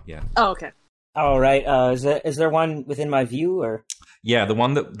turn now, yeah. Oh, okay. All right. Is there one within my view, or? Yeah, the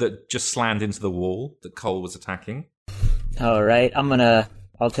one that just slammed into the wall that Cole was attacking. All right.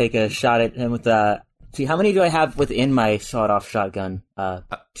 I'll take a shot at him with See, how many do I have within my sawed-off shotgun?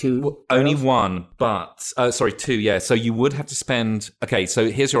 2? Well, only one, but... sorry, 2, yeah. So you would have to spend... Okay, so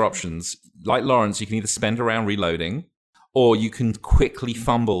here's your options. Like Lawrence, you can either spend a round reloading, or you can quickly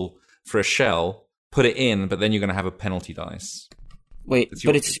fumble for a shell, put it in, but then you're going to have a penalty dice. It's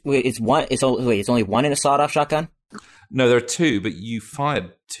only one in a sawed-off shotgun? No, there are 2, but you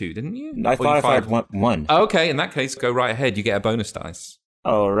fired 2, didn't you? I thought I fired one. Oh, okay, in that case, go right ahead. You get a bonus dice.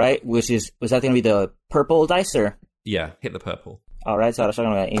 All right, was that going to be the purple dice, or? Yeah, hit the purple. All right, so I'm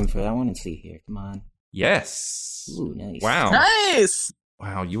going to aim for that one and see here. Come on. Yes. Ooh, nice. Wow. Nice.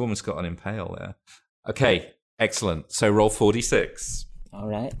 Wow, you almost got an impale there. Okay, excellent. So roll 46. All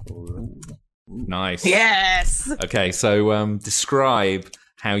right. Nice. Yes. Okay, so describe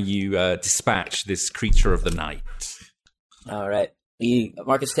how you dispatch this creature of the night. All right.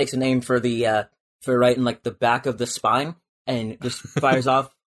 Marcus takes a name for for right in like the back of the spine, and just fires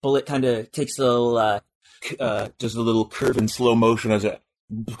off. Bullet kind of takes a little, does a little curve in slow motion as it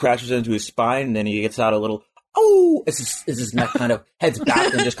crashes into his spine, and then he gets out a little, oh, as his neck kind of heads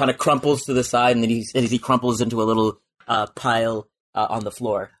back and just kind of crumples to the side, and then he crumples into a little pile on the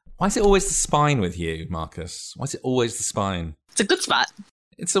floor. Why is it always the spine with you, Marcus? Why is it always the spine? It's a good spot.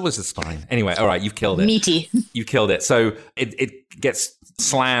 It's always the spine. Anyway, all right, you've killed it. Meaty. You killed it. So it gets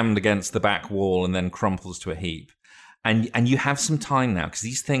slammed against the back wall and then crumples to a heap. And you have some time now, because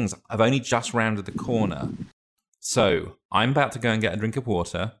these things have only just rounded the corner. So I'm about to go and get a drink of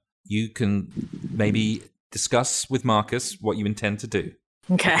water. You can maybe discuss with Marcus what you intend to do.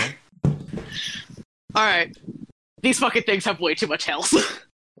 Okay. All right. These fucking things have way too much health.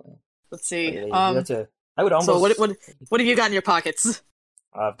 Let's see. I would almost. So what have you got in your pockets?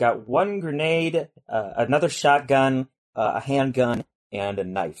 I've got one grenade, another shotgun, a handgun, and a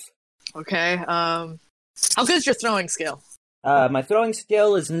knife. Okay. How good is your throwing skill? My throwing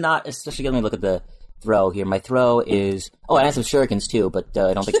skill is not, especially let me look at the throw here. My throw is, and I have some shurikens too, but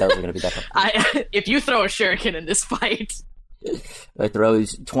I don't think those are going to be that helpful. If you throw a shuriken in this fight. My throw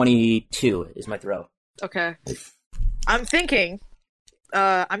is 22 is my throw. Okay. I'm thinking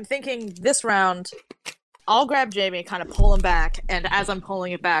this round, I'll grab Jamie and kind of pull him back, and as I'm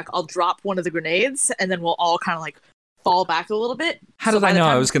pulling it back, I'll drop one of the grenades, and then we'll all kind of like fall back a little bit. How did I know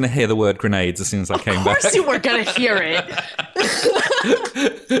I was going to hear the word grenades as soon as I came back? Of course you were going to hear it.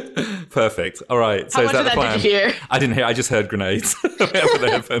 Perfect. All right. So How is much that of the that plan? did you hear? I didn't hear. I just heard grenades. I put the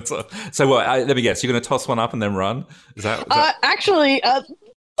headphones on. So what? Let me guess. You're going to toss one up and then run? Is that? Actually,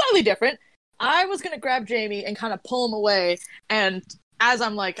 slightly different. I was going to grab Jamie and kind of pull him away, and as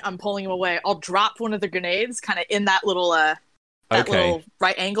I'm pulling him away, I'll drop one of the grenades kind of in that little little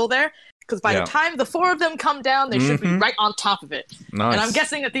right angle there. Because by the time the 4 of them come down, they should be right on top of it. Nice. And I'm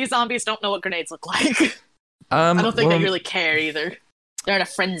guessing that these zombies don't know what grenades look like. I don't think they really care either. They're in a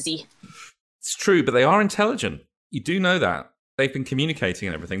frenzy. It's true, but they are intelligent. You do know that. They've been communicating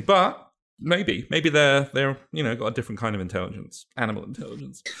and everything. But maybe they're got a different kind of intelligence, animal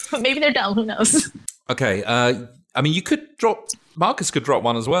intelligence. Maybe they're dumb. Who knows? Okay. I mean, Marcus could drop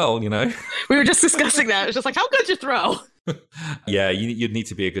one as well. We were just discussing that. It's just like, how good's your throw? Yeah, you'd need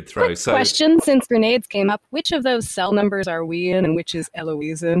to be a good throw. Quick question, since grenades came up, which of those cell numbers are we in and which is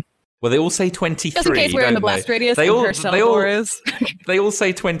Eloise in? Well, they all say 23. Just in case we're in the blast radius and her cell door is. They all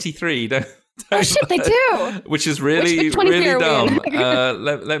say 23, don't Oh shit, they do! Which is really dumb.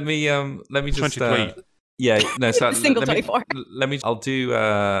 Let me just... 23. Yeah, no, so single 24. I'll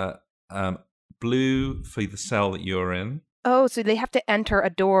do blue for the cell that you're in. Oh, so they have to enter a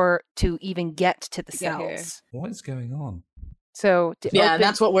door to even get to the cells. What is going on? So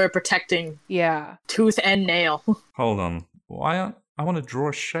that's what we're protecting. Yeah, tooth and nail. Hold on. I want to draw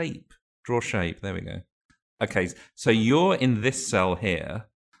a shape. Draw shape. There we go. Okay, so you're in this cell here,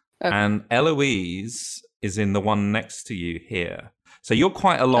 and Eloise is in the one next to you here. So you're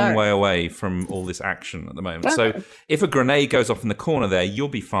quite a long way away from all this action at the moment. Okay. So if a grenade goes off in the corner there, you'll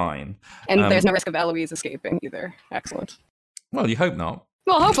be fine. And there's no risk of Eloise escaping either. Excellent. Well, you hope not.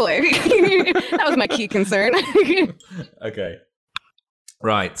 Well, hopefully. That was my key concern. Okay.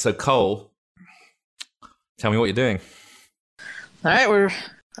 Right. So Cole, tell me what you're doing. All right,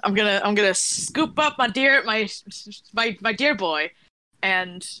 I'm gonna scoop up my dear boy,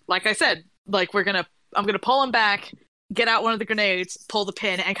 and like I said, I'm gonna pull him back, get out one of the grenades, pull the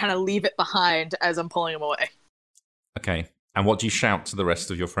pin, and kind of leave it behind as I'm pulling him away. Okay. And what do you shout to the rest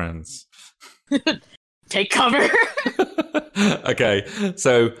of your friends? Take cover. Okay,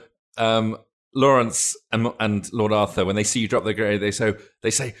 so Lawrence and Lord Arthur, when they see you drop the grenade, they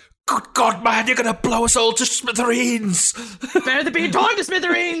say, "Good God, man, you're gonna blow us all to smithereens!" Better be torn to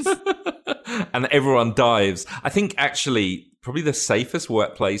smithereens. And everyone dives. I think actually probably the safest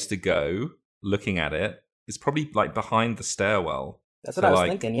place to go looking at it, is probably like behind the stairwell. That's what I was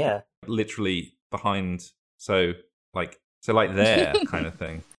thinking. Yeah, literally behind. So like there kind of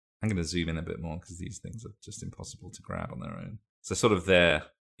thing. I'm going to zoom in a bit more because these things are just impossible to grab on their own. So sort of there.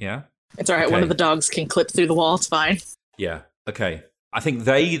 Yeah. It's all right. Okay. One of the dogs can clip through the wall. It's fine. Yeah. Okay. I think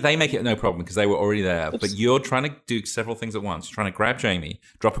they make it no problem because they were already there. Oops. But you're trying to do several things at once. You're trying to grab Jamie,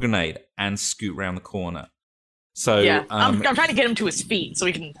 drop a grenade, and scoot round the corner. So yeah, I'm trying to get him to his feet so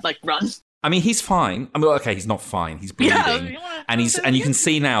he can like run. I mean, he's fine. I mean, okay, he's not fine. He's bleeding, and you can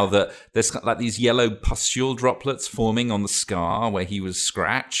see now that there's like these yellow pustule droplets forming on the scar where he was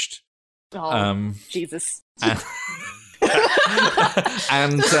scratched. Oh, Jesus!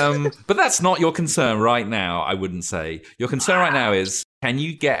 And but that's not your concern right now. I wouldn't say your concern right now is can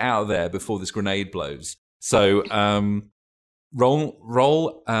you get out of there before this grenade blows? So roll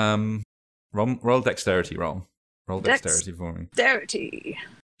dexterity roll dexterity for me. Dexterity.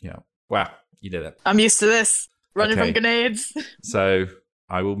 Yeah. Wow, you did it. I'm used to this running Okay. from grenades. So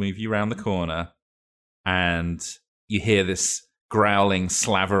I will move you around the corner, and you hear this growling,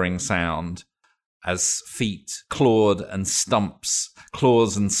 slavering sound as feet, claws and stumps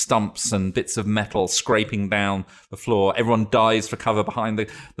and bits of metal scraping down the floor. Everyone dives for cover behind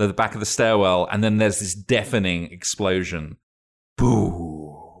the back of the stairwell, and then there's this deafening explosion.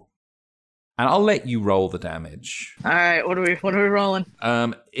 Boo! And I'll let you roll the damage. All right, what are we rolling?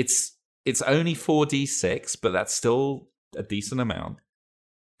 It's only 4d6, but that's still a decent amount.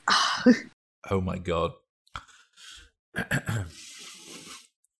 Oh my god.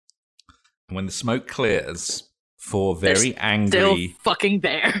 When the smoke clears, four very angry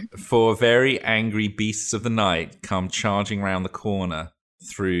beasts of the night come charging around the corner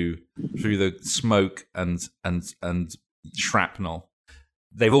through the smoke and shrapnel.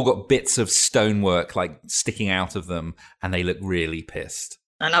 They've all got bits of stonework like sticking out of them, and they look really pissed.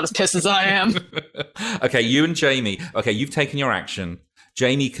 I'm not as pissed as I am. Okay, you and Jamie. Okay, you've taken your action.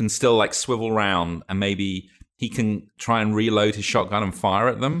 Jamie can still like swivel round, and maybe he can try and reload his shotgun and fire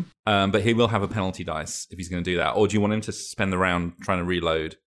at them. But he will have a penalty dice if he's going to do that. Or do you want him to spend the round trying to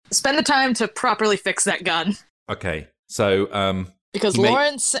reload? Spend the time to properly fix that gun. Okay, so because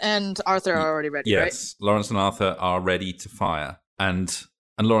Lawrence and Arthur are already ready, right? Yes, Lawrence and Arthur are ready to fire. And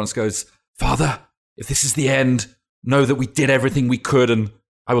Lawrence goes, "Father, if this is the end, know that we did everything we could, and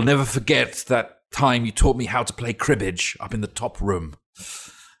I will never forget that time you taught me how to play cribbage up in the top room."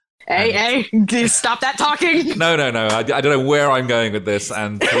 Hey, can you stop that talking? No. I don't know where I'm going with this,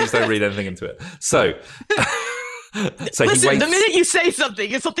 and please don't read anything into it. So, Listen, he waits, the minute you say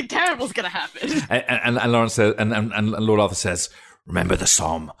something terrible's going to happen. And Lawrence says, and Lord Arthur says, "Remember the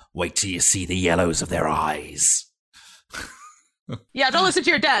psalm, wait till you see the yellows of their eyes." Yeah, don't listen to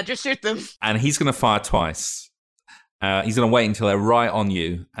your dad, just shoot them. And he's going to fire twice. He's going to wait until they're right on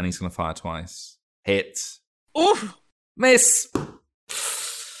you, and he's going to fire twice. Hit. Oof. Miss.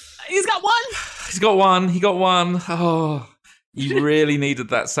 He's got one. He got one. Oh, you really needed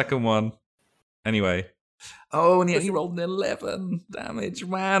that second one. Anyway. Oh, and he rolled an 11 damage.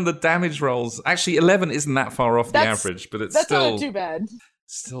 Man, the damage rolls. Actually, 11 isn't that far off the average, but it's still... That's not too bad.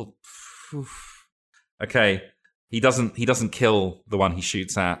 Still... Oof. Okay. He doesn't kill the one he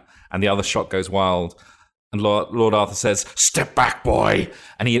shoots at, and the other shot goes wild. And Lord Arthur says, "Step back, boy!"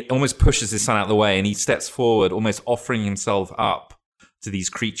 And he almost pushes his son out of the way, and he steps forward, almost offering himself up to these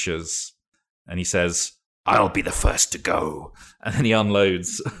creatures. And he says, "I'll be the first to go." And then he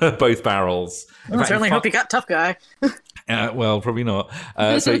unloads both barrels. I certainly hope he got tough guy. Well, probably not.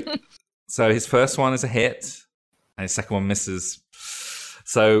 So his first one is a hit, and his second one misses.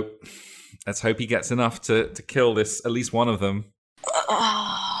 So let's hope he gets enough to kill at least one of them.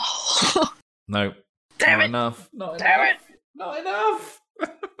 No. Damn it. Not enough.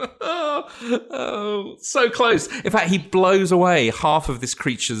 Oh, so close. In fact, he blows away half of this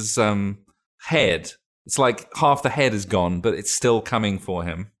creature's head. It's like half the head is gone, but it's still coming for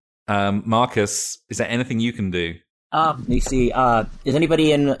him. Marcus, is there anything you can do? Let me see. Is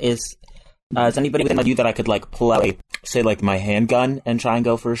anybody within you that I could like pull out my handgun and try and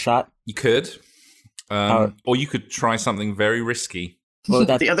go for a shot? You could, or you could try something very risky. Well,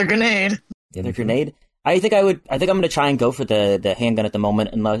 the other grenade. The other grenade. I think I'm going to try and go for the handgun at the moment,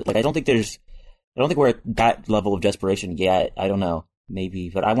 and I don't think we're at that level of desperation yet. I don't know,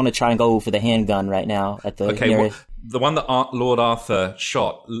 maybe, but I want to try and go for the handgun right now at the nearest. Well, the one that Lord Arthur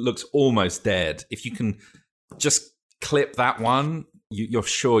shot looks almost dead. If you can just clip that one, you're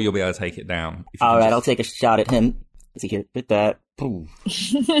sure you'll be able to take it down. All right, I'll take a shot at him. Let's see here, hit that.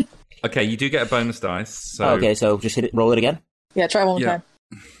 Okay, you do get a bonus dice. So okay, so just roll it again. Yeah, try one more time.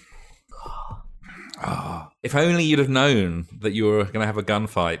 If only you'd have known that you were going to have a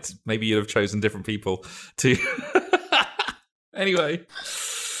gunfight. Maybe you'd have chosen different people to... Anyway.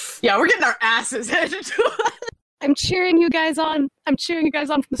 Yeah, we're getting our asses handed to us. I'm cheering you guys on. I'm cheering you guys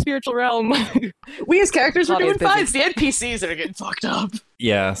on from the spiritual realm. We as characters are doing Claudia's fine. It's the NPCs that are getting fucked up.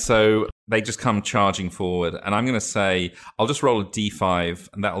 Yeah, so they just come charging forward. And I'm going to say, I'll just roll a d5,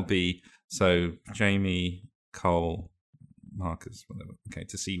 and that'll be, so Jamie, Cole, Marcus, whatever. Okay,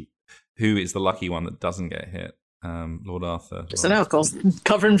 to see who is the lucky one that doesn't get hit. Lord Arthur. Just an Cole's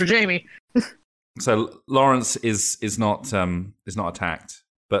covering for Jamie. So Lawrence is not attacked,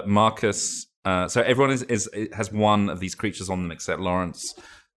 but Marcus. So everyone has one of these creatures on them except Lawrence,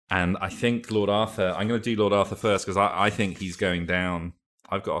 and I think Lord Arthur. I'm going to do Lord Arthur first because I think he's going down.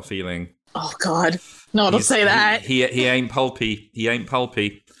 I've got a feeling. Oh God, no! Don't say that. He ain't pulpy. He ain't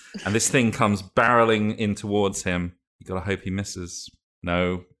pulpy. And this thing comes barreling in towards him. You got to hope he misses.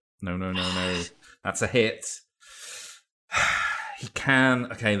 No. That's a hit. He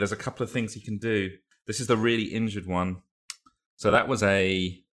can. Okay, there's a couple of things he can do. This is the really injured one. So that was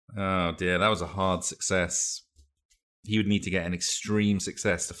oh dear, that was a hard success. He would need to get an extreme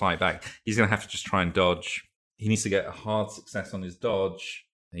success to fight back. He's going to have to just try and dodge. He needs to get a hard success on his dodge.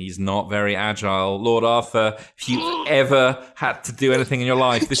 He's not very agile. Lord Arthur, if you ever had to do anything in your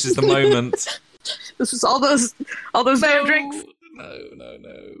life, this is the moment. This was all those damn drinks. No.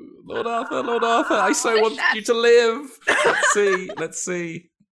 Lord Arthur, I so want you to live. Let's see.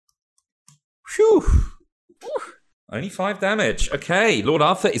 Phew. Only 5 damage. Okay, Lord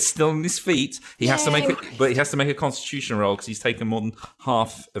Arthur is still on his feet. He has to make a Constitution roll because he's taken more than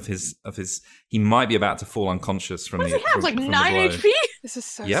half of his. He might be about to fall unconscious from What the. does he have? Like from 9 the blow. HP? This is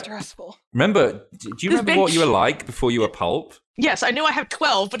so Yep. stressful. Remember? Do you remember what bitch- you were like before you were pulp? Yes, I know I have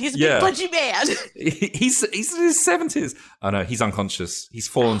 12, but he's a Yeah. big pudgy man. He's in his 70s. Oh no, he's unconscious. He's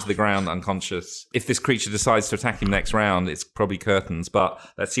fallen to the ground unconscious. If this creature decides to attack him next round, it's probably curtains, but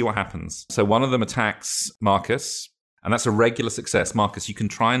let's see what happens. So one of them attacks Marcus, and that's a regular success. Marcus, you can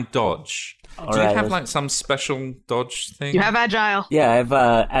try and dodge. Do you have like some special dodge thing? You have agile. Yeah,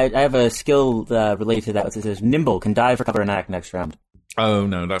 I have a skill related to that. It says nimble, can dive, recover, and act next round. Oh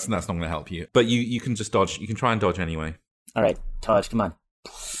no, that's not going to help you. But you can just dodge. You can try and dodge anyway. All right, Taj, come on.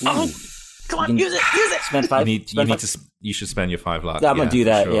 Oh, come on, use it. Spend 5. You should spend your 5 luck. Yeah, I'm gonna do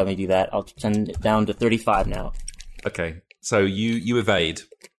that. Sure. Yeah, let me do that. I'll send it down to 35 now. Okay, so you evade.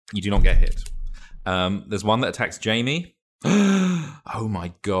 You do not get hit. There's one that attacks Jamie. Oh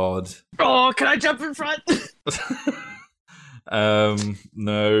my god. Oh, can I jump in front?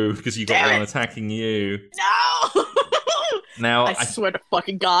 No, because you got Damn one it. attacking you. No! Now I swear to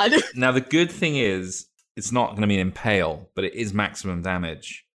fucking God. Now the good thing is it's not going to be an impale, but it is maximum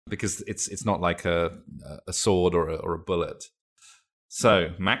damage because it's not like a sword or a bullet.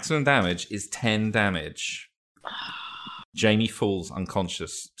 So maximum damage is 10 damage. Jamie falls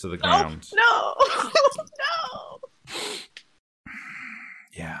unconscious to the ground. No!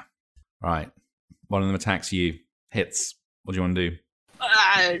 Yeah. Right. One of them attacks you. Hits. What do you want to do?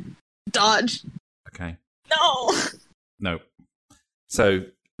 Dodge. Okay. No! No. So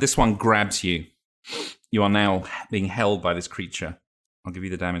this one grabs you. You are now being held by this creature. I'll give you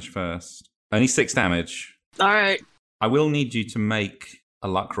the damage first. Only 6 damage. Alright. I will need you to make a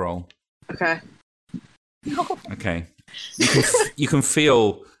luck roll. Okay. Okay. You can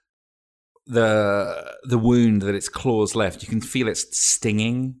feel the wound that its claws left. You can feel it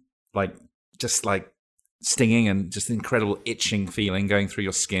stinging, like stinging and just incredible itching feeling going through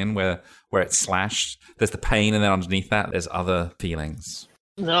your skin where it's slashed. There's the pain, and then underneath that, there's other feelings.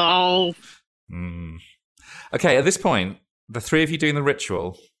 No. Okay, at this point, the 3 of you doing the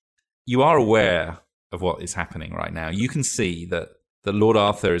ritual, you are aware of what is happening right now. You can see that Lord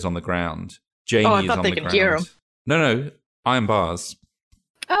Arthur is on the ground. Jamie I is thought on they the could ground. hear him. No, iron bars.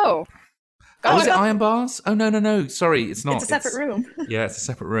 Oh. Oh, is I it thought- iron bars? Oh, no. Sorry, it's not. It's a separate room. Yeah, it's a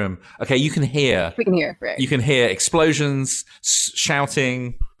separate room. Okay, you can hear. We can hear, right? You can hear explosions,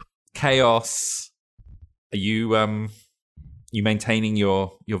 shouting, chaos. Are you maintaining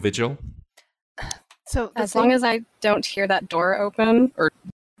your vigil? So As long as I don't hear that door open, or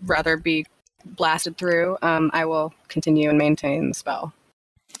rather be blasted through, I will continue and maintain the spell.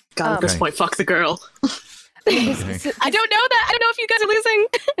 God, at this Okay. point, fuck the girl. Okay. I don't know that. I don't know if you guys are losing.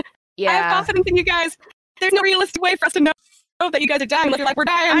 I have yeah, confidence in you guys. There's no realistic way for us to know that you guys are dying unless you're like, we're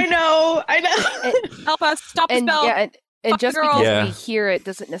dying. I know. Help us stop the and spell. yeah, and Fuck the just girl. because Yeah. we hear it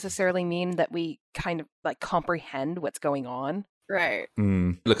doesn't necessarily mean that we kind of like comprehend what's going on. Right.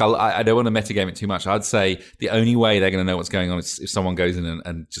 Look, I don't want to metagame it too much. I'd say the only way they're going to know what's going on is if someone goes in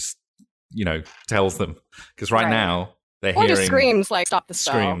and just, tells them. Because right Right. now, they're Or hearing just screams like, stop the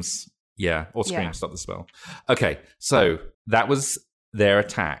spell. screams. Yeah, or scream, Yeah. stop the spell. Okay, so that was their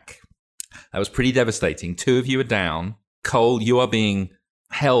attack. That was pretty devastating. 2 of you are down. Cole, you are being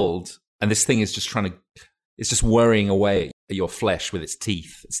held, and this thing is just it's just worrying away at your flesh with its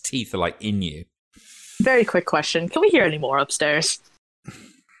teeth. Its teeth are like in you. Very quick question. Can we hear any more upstairs?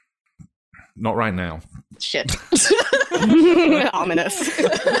 Not right now. Shit. Ominous.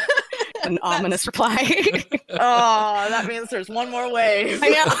 An ominous reply. Oh, that means there's one more wave. I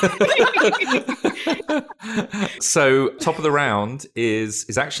know. So top of the round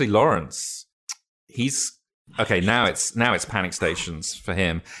is actually Lawrence. He's okay. Now it's panic stations for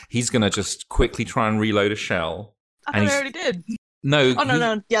him. He's gonna just quickly try and reload a shell. I thought I already did. No. Oh, no.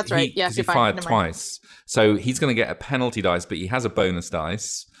 Yeah, that's right. Yeah, because he fired twice. So he's going to get a penalty dice, but he has a bonus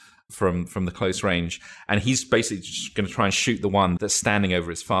dice from the close range. And he's basically just going to try and shoot the one that's standing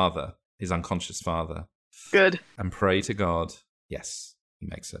over his father, his unconscious father. Good. And pray to God. Yes, he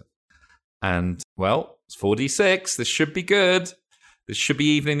makes it. And, well, it's 4d6. This should be good. This should be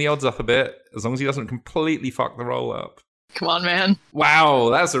evening the odds up a bit, as long as he doesn't completely fuck the roll up. Come on, man.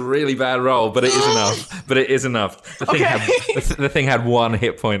 Wow, that's a really bad roll, but it is enough. The thing had 1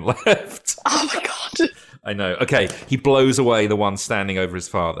 hit point left. Oh my god. I know. Okay, he blows away the one standing over his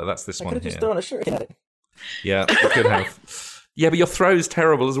father. That's this I one could have here. just thrown a shuriken at it. Yeah, you could have. Yeah, but your throw is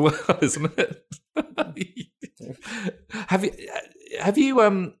terrible as well, isn't it?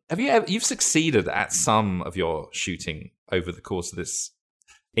 You've succeeded at some of your shooting over the course of this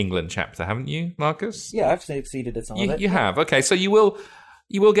England chapter, haven't you, Marcus? Yeah, I've succeeded at some of it. You have. Okay, so you will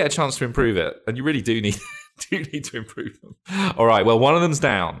get a chance to improve it, and you really do need to improve them. All right. Well, one of them's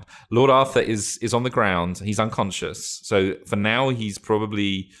down. Lord Arthur is on the ground. He's unconscious. So for now, he's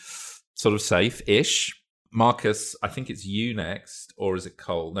probably sort of safe-ish. Marcus, I think it's you next, or is it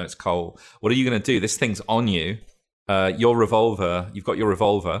Cole? No, it's Cole. What are you going to do? This thing's on you. Your revolver. You've got your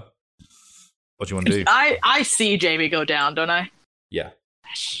revolver. What do you want to do? I see Jamie go down, don't I? Yeah.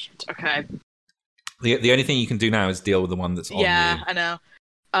 Shit. Okay. The only thing you can do now is deal with the one that's on you. Yeah, I know.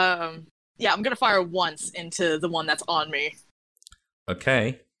 Yeah, I'm gonna fire once into the one that's on me.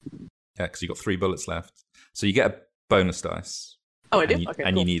 Okay. Yeah, because you got 3 bullets left, so you get a bonus dice. Oh, I do. Okay,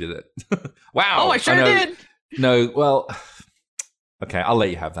 cool. You needed it. Wow. Oh, I sure did. No, well, okay, I'll let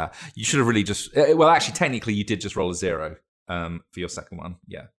you have that. You should have really just. Well, actually, technically, you did just roll a 0 for your second one.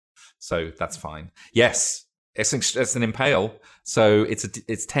 Yeah, so that's fine. Yes, it's an impale, so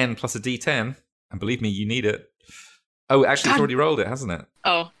it's 10 plus a D10, and believe me, you need it. Oh, actually, it's already rolled it, hasn't it?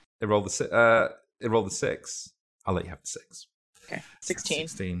 Oh. It rolled the 6. I'll let you have the 6. Okay, 16.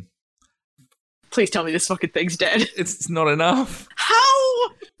 16. Please tell me this fucking thing's dead. It's not enough. How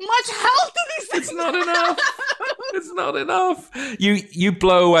much health do these things It's not enough. It's not enough. You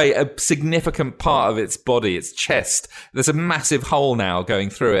blow away a significant part of its body, its chest. There's a massive hole now going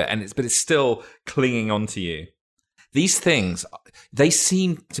through it, but it's still clinging onto you. These things, they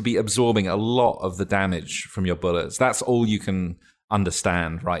seem to be absorbing a lot of the damage from your bullets. That's all you can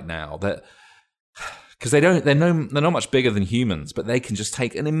understand right now. That because they're not much bigger than humans, but they can just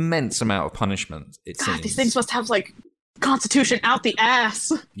take an immense amount of punishment. It seems these things must have like constitution out the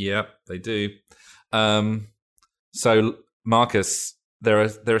ass. Yep, they do. So Marcus, there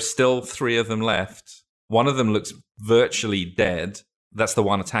are still 3 of them left. One of them looks virtually dead. That's the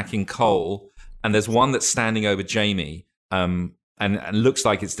one attacking Cole, and there's one that's standing over Jamie. And looks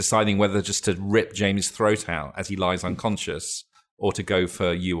like it's deciding whether just to rip Jamie's throat out as he lies unconscious, or to go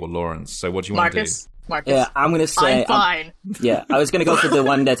for you or Lawrence. So what do you want to do? Marcus. Yeah, I'm gonna say. I'm fine. Yeah, I was gonna go for the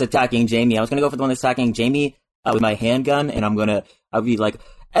one that's attacking Jamie. I was gonna go for the one that's attacking Jamie with my handgun, and I'll be like,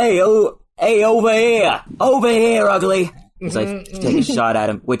 hey, over here, ugly. So I take a shot at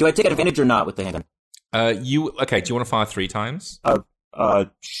him. Wait, do I take advantage or not with the handgun? Okay, do you want to fire 3 times?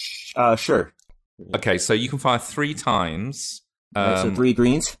 Sure. Okay, so you can fire 3 times. Right, so 3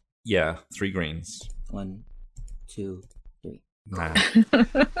 greens? Yeah, 3 greens. 1, 2, 3. Nah. None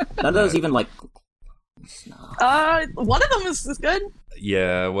of those even like. One of them is good.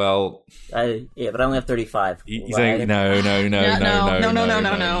 Yeah, well. Yeah, but I only have 35. You saying no.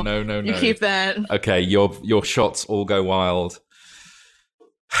 You keep that. Okay, your shots all go wild.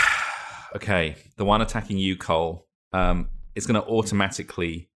 Okay, the one attacking you, Cole, is going to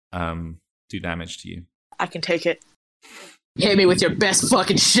automatically do damage to you. I can take it. Hit me with your best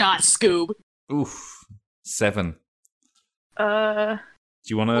fucking shot, Scoob. Oof, 7. Do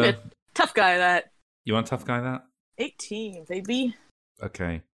you want to tough guy that? You want to tough guy that? 18, baby.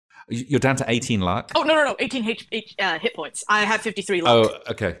 Okay, you're down to 18 luck. Oh no, 18 hit points. I have 53 luck.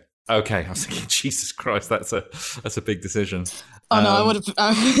 Oh, okay. I was thinking, Jesus Christ, that's a big decision. Oh no, I would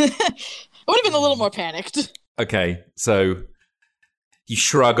have been a little more panicked. Okay, so You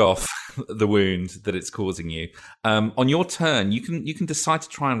shrug off the wound that it's causing you. On your turn, you can decide to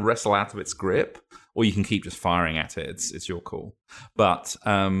try and wrestle out of its grip, or you can keep just firing at it. It's your call. But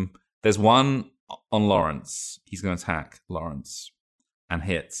there's one on Lawrence. He's going to attack Lawrence and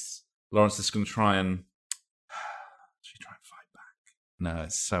hits. Lawrence is going to try and fight back. No,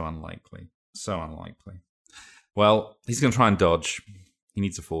 it's so unlikely. So unlikely. Well, he's going to try and dodge. He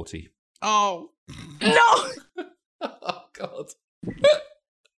needs a 40. Oh no! Oh God.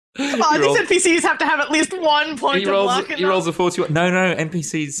 Come on, these NPCs have to have at least 1 point of luck. He rolls a 41. No,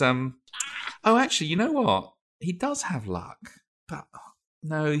 NPCs. Oh, actually, you know what? He does have luck, but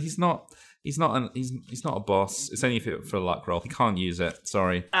no, he's not. He's not a boss. It's only for a luck roll. He can't use it.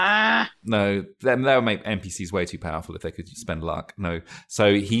 Sorry. No, that would make NPCs way too powerful if they could spend luck. No,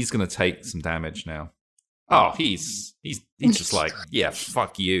 so he's going to take some damage now. Oh, he's just like, yeah,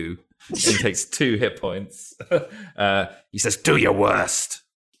 fuck you. And he takes 2 hit points. He says, "Do your worst."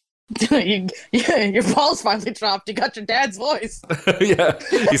 Your balls finally dropped. You got your dad's voice. Yeah,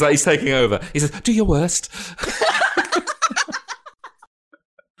 he's taking over. He says, "Do your worst."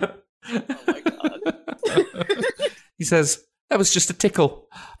 Oh my God. He says, "That was just a tickle."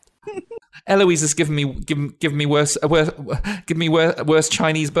 Eloise has given me worse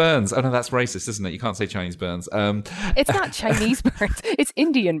Chinese burns. Oh no, that's racist, isn't it? You can't say Chinese burns. It's not Chinese burns. It's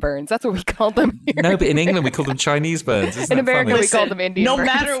Indian burns. That's what we call them here. No, but in England we call them Chinese burns. Isn't in that America funny? we call them Indian No burns.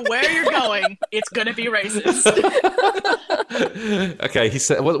 matter where you're going, it's gonna be racist. Okay, he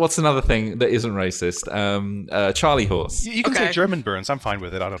said. What's another thing that isn't racist? Charlie horse. You can Okay. say German burns. I'm fine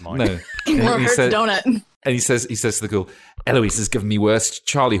with it. I don't mind. No. Or he hurts said, donut. and he says to the girl, "Eloise has given me worse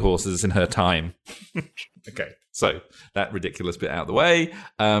Charlie horses in her time." Okay, so that ridiculous bit out of the way.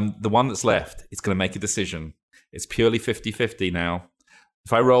 The one that's left, it's going to make a decision. It's purely 50-50 now.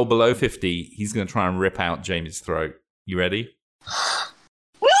 If I roll below 50, he's going to try and rip out Jamie's throat. You ready?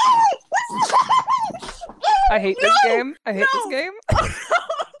 I hate this game. I hate this game. I need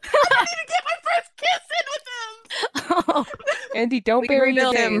to get my first kiss in with him. Andy, don't We can bury your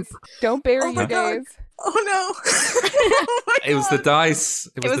rebuild him. gaze. Don't bury Oh my your God. gaze. Oh no! Oh my It was the God. dice.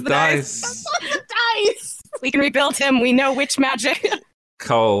 It was the dice. The dice. We can rebuild him. We know witch magic.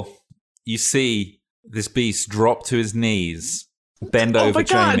 Cole, you see this beast drop to his knees, bend Oh over my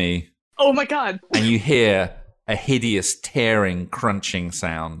God. Jamie, Oh my God! and you hear a hideous tearing, crunching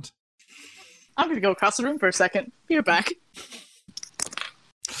sound. I'm gonna go across the room for a second. Be right back.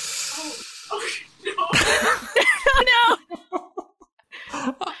 Oh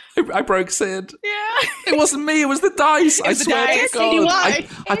no! I broke Sid. Yeah. It wasn't me. It was the dice. I was the swear dice. to God. Andy, why?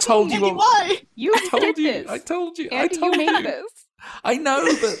 I told you. Andy, all- why? You I told did you. this. I told you. I Andy, told you you. made this. I know,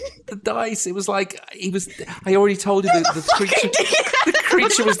 but the dice. It was like he was. I already told you that the creature. The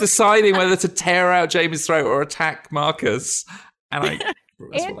creature was deciding whether to tear out Jamie's throat or attack Marcus, and I. That's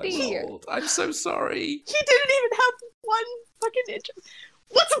what I Andy. rolled. I'm so sorry. He didn't even have one fucking inch.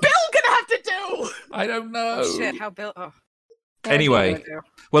 What's Bill gonna have to do? I don't know. Shit, how Bill? Oh. Anyway,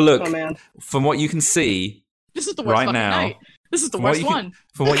 well, look. Oh man. From what you can see This is the worst right fucking now, night. This is the from what worst you can- one.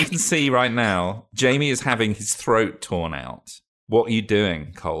 from what you can see right now, Jamie is having his throat torn out. What are you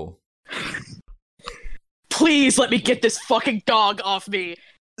doing, Cole? Please let me get this fucking dog off me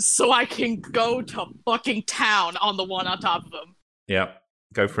so I can go to fucking town on the one on top of him. Yep,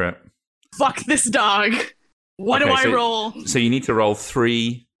 go for it. Fuck this dog. What Okay, do I so- roll? So you need to roll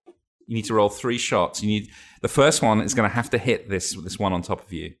 3. You need to roll 3 shots. You need the first one is going to have to hit this one on top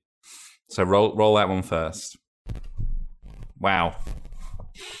of you. So roll that one first. Wow.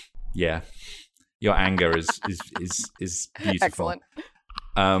 Yeah, your anger is beautiful. Excellent.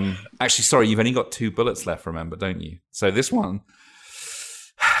 Actually, sorry, you've only got 2 bullets left. Remember, don't you? So this one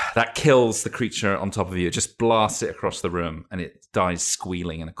that kills the creature on top of you. It just blasts it across the room, and it dies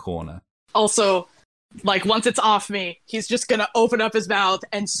squealing in a corner. Also, like, once it's off me, he's just gonna open up his mouth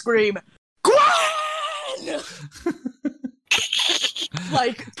and scream, Gwen!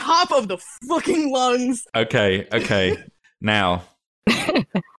 Like, top of the fucking lungs. Okay. Now,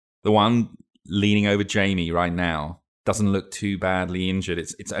 the one leaning over Jamie right now doesn't look too badly injured.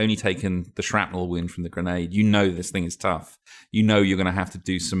 It's only taken the shrapnel wound from the grenade. You know this thing is tough. You know you're going to have to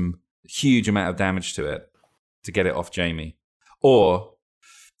do some huge amount of damage to it to get it off Jamie. Or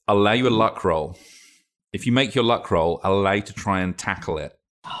I'll allow you a luck roll. If you make your luck roll, I'll allow you to try and tackle it.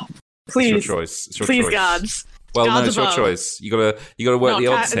 Please. It's your choice. It's your Please, choice. gods. Well, no, Gods it's your above. choice. You gotta work No, the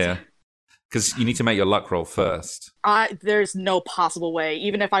odds Kat, here because you need to make your luck roll first. There's no possible way,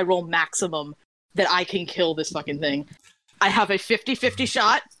 even if I roll maximum, that I can kill this fucking thing. I have a 50-50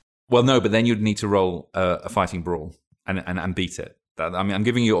 shot. Well, no, but then you'd need to roll a fighting brawl and beat it. I mean, I'm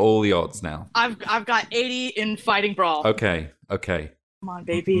giving you all the odds now. I've got 80 in fighting brawl. Okay. Come on,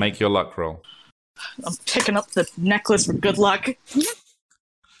 baby. Make your luck roll. I'm picking up the necklace for good luck.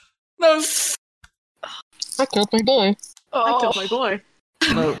 No. I killed my boy. I killed my boy.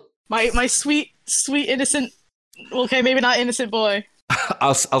 No. My sweet, sweet, innocent... Okay, maybe not innocent boy.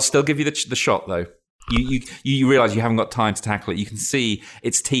 I'll still give you the shot, though. You realise you haven't got time to tackle it. You can see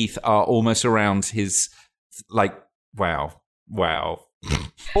its teeth are almost around his... Like, wow.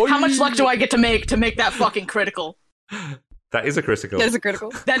 How much luck do I get to make that fucking critical? That is a critical. That is a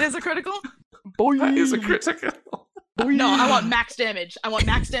critical. That is a critical? That is a critical. No, I want max damage. I want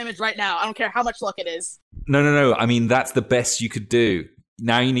max damage right now. I don't care how much luck it is. No. I mean, that's the best you could do.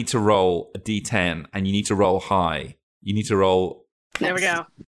 Now you need to roll a d10, and you need to roll high. You need to roll... There we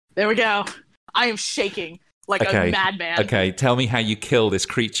go. I am shaking like a madman. Okay, tell me how you kill this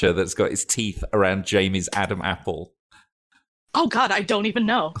creature that's got its teeth around Jamie's Adam apple. Oh God, I don't even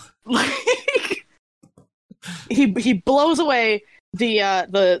know. Like, he blows away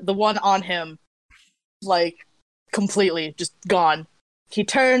the one on him, like completely, just gone. He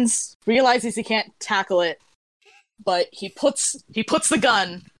turns, realizes he can't tackle it, but he puts the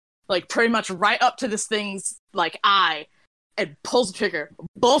gun like pretty much right up to this thing's like eye, and pulls the trigger.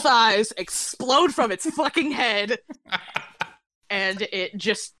 Both eyes explode from its fucking head, and it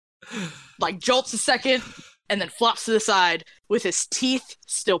just like jolts a second. And then flops to the side with his teeth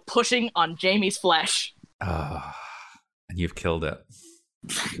still pushing on Jamie's flesh. And you've killed it.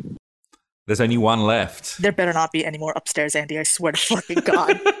 There's only one left. There better not be any more upstairs, Andy. I swear to fucking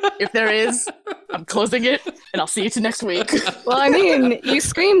God. If there is, I'm closing it, and I'll see you next week. Well, I mean, you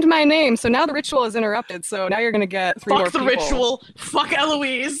screamed my name, so now the ritual is interrupted. So now you're gonna get three more Fuck the people. ritual. Fuck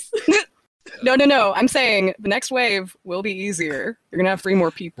Eloise. No. I'm saying the next wave will be easier. You're gonna have 3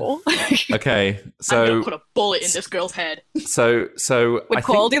 more people. Okay, I'm so gonna put a bullet in this girl's head. so Would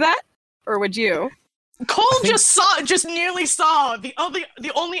Cole do that, or would you? Cole just nearly saw the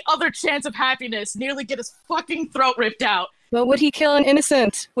only other chance of happiness nearly get his fucking throat ripped out. Well, would he kill an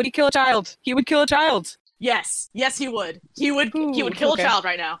innocent? Would he kill a child? He would kill a child. Yes, he would. He would kill okay. a child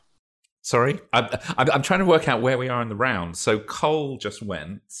right now. Sorry, I'm trying to work out where we are in the round. So Cole just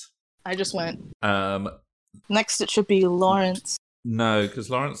went. I just went. Next it should be Lawrence. No,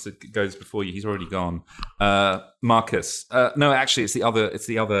 because Lawrence goes before you. He's already gone. Marcus. No, actually, it's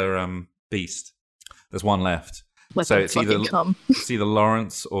the other beast. There's one left. Let So them it's fucking either come. it's either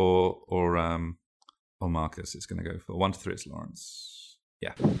Lawrence or Marcus. It's going to go for 1 to 3. It's Lawrence.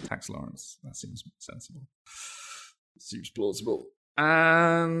 Yeah, tax Lawrence. That seems sensible. Seems plausible.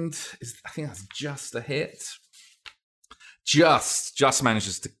 And I think that's just a hit. Just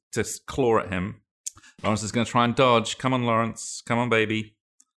manages to claw at him. Lawrence is going to try and dodge. Come on, Lawrence. Come on, baby.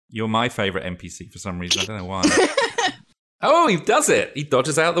 You're my favorite NPC for some reason. I don't know why. Oh, he does it. He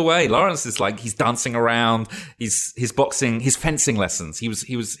dodges out of the way. Lawrence is like, he's dancing around. His fencing lessons. He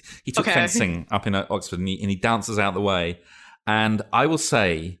took fencing up in Oxford, and he dances out of the way. And I will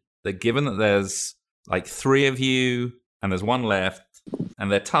say that given that there's like 3 of you and there's 1 left,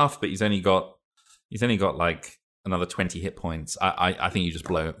 and they're tough, but he's only got like another 20 hit points. I think you just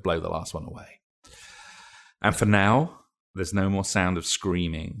blow the last one away. And for now, there's no more sound of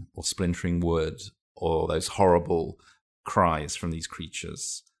screaming or splintering wood or those horrible cries from these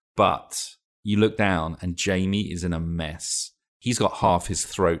creatures. But you look down and Jamie is in a mess. He's got half his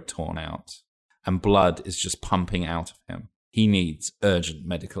throat torn out and blood is just pumping out of him. He needs urgent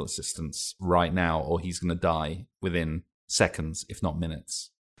medical assistance right now, or he's going to die within seconds, if not minutes.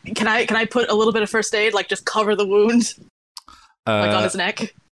 Can I put a little bit of first aid, like just cover the wound, like on his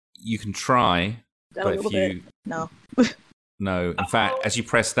neck? You can try, but if you no. No, in fact, as you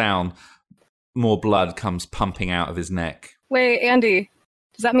press down, more blood comes pumping out of his neck. Wait, Andy,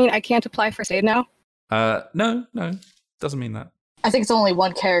 does that mean I can't apply first aid now? No, doesn't mean that. I think it's only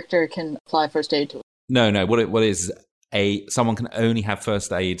one character can apply first aid to it. No. What it is someone can only have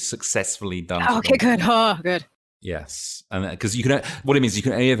first aid successfully done. Oh, okay, good. Oh, good. Yes, and because what it means, you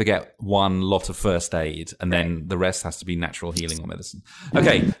can only ever get 1 lot of first aid, and then the rest has to be natural healing or medicine.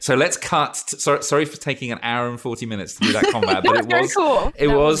 Okay, so let's cut. Sorry for taking an hour and 40 minutes to do that combat, but it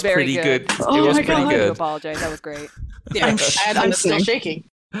was pretty good. Oh, it was my pretty God. good. I apologize. That was great. Yeah, I'm still shaking.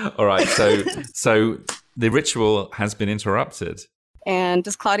 All right, so the ritual has been interrupted. And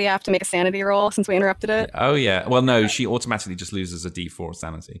does Claudia have to make a sanity roll since we interrupted it? Oh yeah. Well, no, she automatically just loses a D4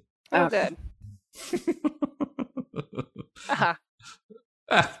 sanity. Oh, good.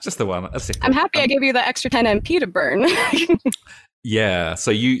 Just the one. That's it. I'm happy I gave you the extra 10 MP to burn. Yeah.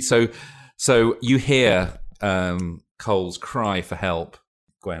 So you hear Cole's cry for help,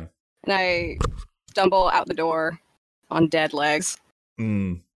 Gwen. And I stumble out the door on dead legs.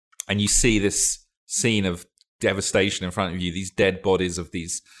 And you see this scene of devastation in front of you, these dead bodies of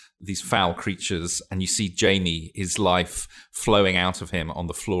these foul creatures, and you see Jamie, his life flowing out of him on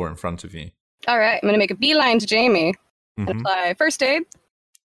the floor in front of you. All right, I'm going to make a beeline to Jamie and Mhm. apply first aid.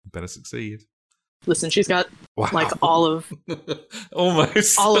 Better succeed. Listen, she's got Wow. like all of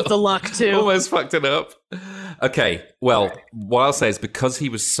almost the luck too. almost fucked it up. Okay, well, what I'll say is because he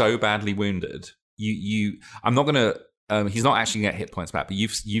was so badly wounded, you I'm not gonna he's not actually gonna get hit points back, but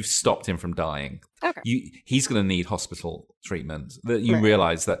you've stopped him from dying. Okay. He's gonna need hospital treatment. That you Right.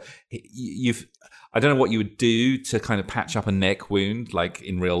 realize that you've I don't know what you would do to kind of patch up a neck wound like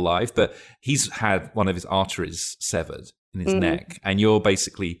in real life, but he's had one of his arteries severed in his neck, and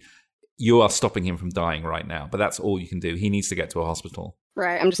you are stopping him from dying right now, but that's all you can do. He needs to get to a hospital.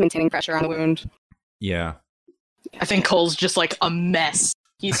 Right, I'm just maintaining pressure on the wound. Yeah. I think Cole's just like a mess.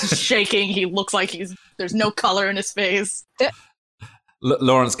 He's shaking. He looks like there's no color in his face.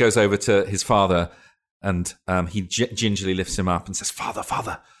 Lawrence goes over to his father and he gingerly lifts him up and says, Father,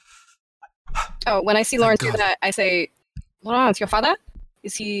 Father. Oh, when I see Lawrence do that, I say, Lawrence, your father?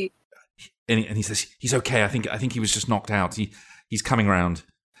 Is he... And he says, he's okay. I think he was just knocked out. He's coming round.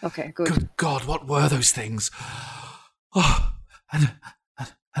 Okay, good. Good God, what were those things? Oh, and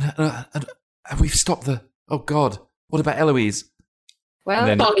we've stopped the... Oh, God. What about Eloise? Well, And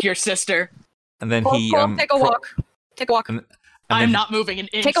then- Fuck your sister. And then Cole, he... Cole, take a walk. Take a walk. And I'm then not moving an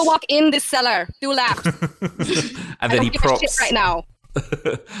inch. Take a walk in this cellar. Do laps. and then he props... right now.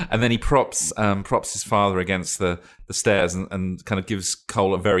 and then he props his father against the stairs and kind of gives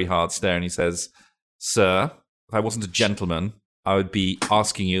Cole a very hard stare, and he says, Sir, if I wasn't a gentleman, I would be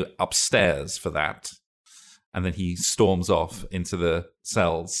asking you upstairs for that. And then he storms off into the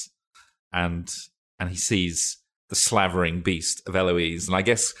cells and he sees the slavering beast of Eloise. And I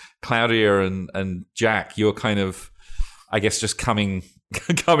guess Claudia and Jack, you're kind of, I guess, just coming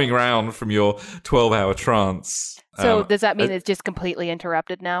round from your 12-hour trance. So does that mean it's just completely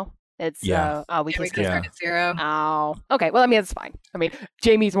interrupted now? It's Yeah. we can We skip. can start at 0. Oh, okay. Well, I mean, it's fine. I mean,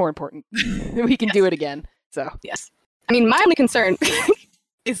 Jamie's more important. We can do it again. So Yes. I mean, my only concern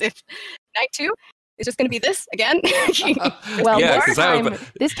is if night 2 is just going to be this again. well, Yeah, this 'cause that time, would-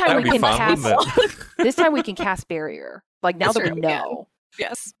 this that time would we be can fun, wouldn't cast. This time we can cast barrier. Like now That's that we true, we can. know.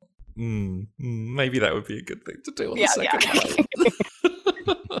 Yes. Maybe that would be a good thing to do on Yeah, the second round.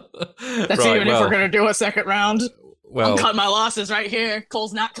 That's Right, even if well, we're gonna do a second round. well, I'm cutting my losses right here.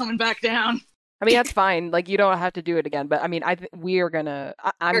 Cole's not coming back down. I mean, that's fine. Like you don't have to do it again. But I mean, we are gonna.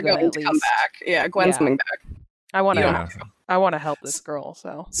 I'm We're gonna going at to least. come back. Yeah, Gwen's Yeah. coming back. I want to. yeah. I want to help this girl.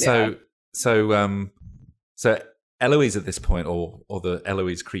 So So Eloise at this point, or the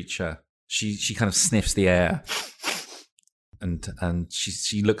Eloise creature, she kind of sniffs the air, and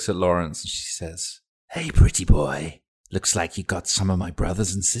she looks at Lawrence and she says, "Hey, pretty boy, looks like you got some of my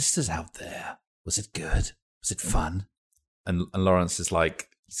brothers and sisters out there. Was it good? Was it fun?" And Lawrence is like,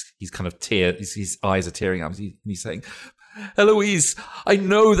 he's kind of his eyes are tearing up. And he's saying, "Eloise, I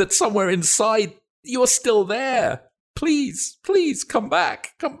know that somewhere inside you're still there. Please, please come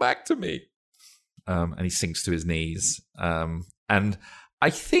back to me." And he sinks to his knees. And I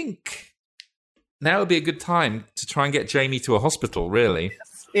think now would be a good time to try and get Jamie to a hospital, really.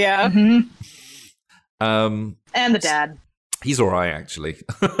 Yeah. Mm-hmm. Um, And the dad. he's all right, actually.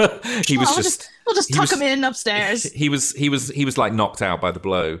 He was We'll just he tuck was- him in upstairs. he was like knocked out by the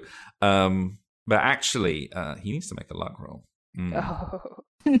blow. But actually, he needs to make a luck roll.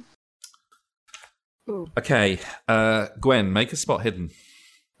 Oh. Okay, Gwen, make a spot hidden.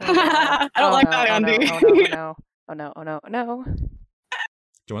 I don't like that, Andy. Oh no. Do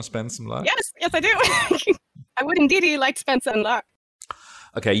you want to spend some luck? Yes, I do. I would indeed like to spend some luck.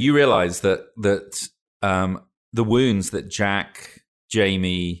 Okay, you realise that the wounds that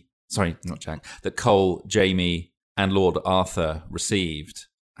that Cole, Jamie, and Lord Arthur received.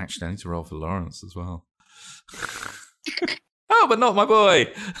 Actually, I need to roll for Lawrence as well. Oh, but not my boy.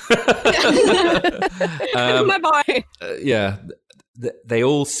 My boy. Yeah, they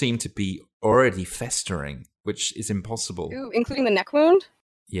all seem to be already festering, which is impossible. Ooh, including the neck wound?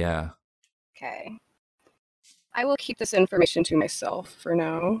 Yeah. Okay. I will keep this information to myself for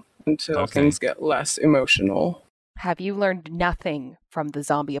now until Okay. things get less emotional. Have you learned nothing from the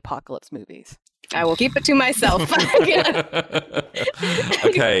zombie apocalypse movies? I will keep it to myself.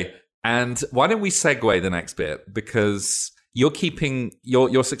 Okay, and why don't we segue the next bit, because you're keeping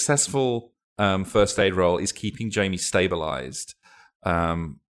your successful first aid roll is keeping Jamie stabilized,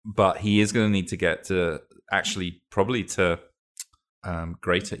 but he is going to need to get to probably to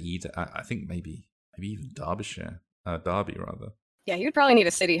Greater Eden. I think maybe even Derbyshire, Derby rather. Yeah, you'd probably need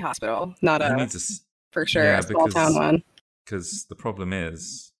a city hospital, not He a, needs a for sure, yeah, a small because- town one. because the problem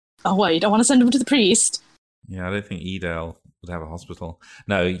is Oh, what? You don't want to send him to the priest? Yeah, I don't think Edale would have a hospital.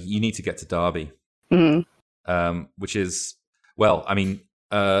 No, you need to get to Derby, which is, well, I mean,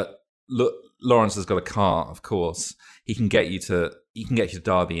 Lawrence has got a car, of course. He can get you to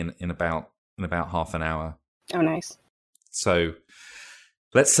Derby in about half an hour. Oh, nice. So,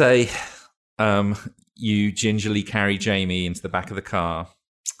 let's say you gingerly carry Jamie into the back of the car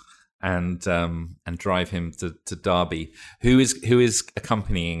and drive him to Derby. Who is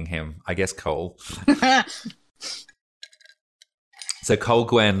accompanying him? I guess Cole. So Cole,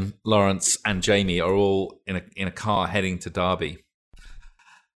 Gwen, Lawrence, and Jamie are all in a car heading to Derby.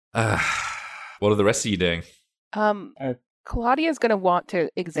 What are the rest of you doing? Claudia's going to want to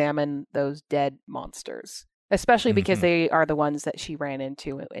examine those dead monsters, especially because they are the ones that she ran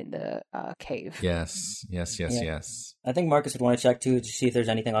into in the cave. Yes. I think Marcus would want to check too to see if there's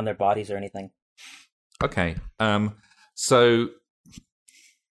anything on their bodies or anything. Okay. So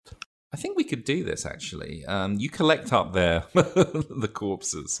I think we could do this actually. You collect up the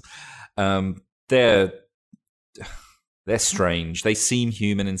corpses. They're strange. They seem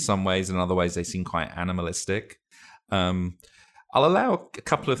human in some ways, and in other ways they seem quite animalistic. I'll allow a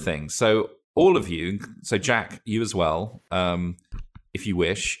couple of things. So all of you, so Jack, you as well, if you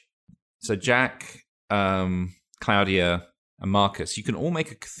wish. So Jack, Claudia, and Marcus, you can all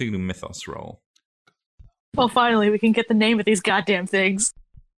make a Cthulhu Mythos roll. Well, finally, we can get the name of these goddamn things.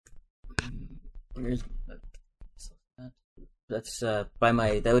 That's that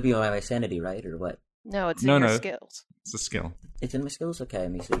would be my sanity, right, or what? No, it's in your skills. It's a skill. It's in my skills. Okay,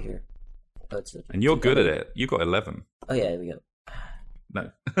 let me see here. And you're good at it. You got 11. Oh yeah, there we go.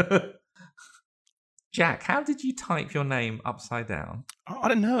 No. Jack, how did you type your name upside down? I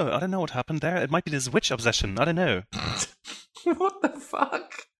don't know. I don't know what happened there. It might be this witch obsession. I don't know. What the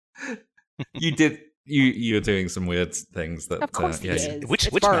fuck? You did. You're doing some weird things that. Of course, he is.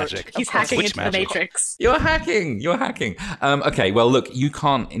 Witch magic. He's hacking into the Matrix. You're hacking. Okay. Well, look, you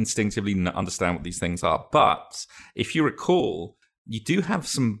can't instinctively understand what these things are, but if you recall, you do have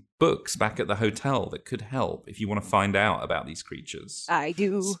some books back at the hotel that could help if you want to find out about these creatures. I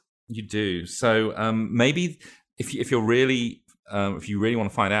do. You do. So maybe if you really want to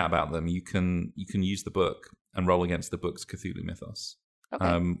find out about them, you can use the book and roll against the book's Cthulhu Mythos.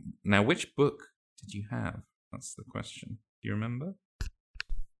 Okay. Now, which book did you have? That's the question. Do you remember?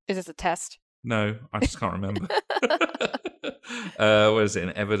 Is this a test? No, I just can't remember. What is it?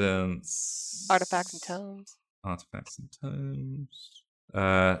 In evidence? Artifacts and tomes.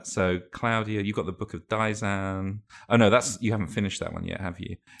 So Claudia, you got the Book of Dizan. Oh no, you haven't finished that one yet, have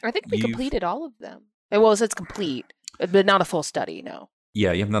you? I think we completed all of them. Well, it's complete, but not a full study. No.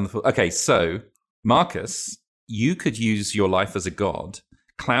 Yeah, you haven't done the full. Okay, so Marcus, you could use your life as a god.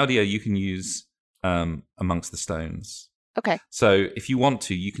 Claudia, you can use Amongst the Stones. Okay. So if you want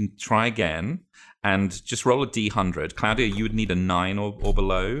to, you can try again and just roll a d100. Claudia, you would need a 9 or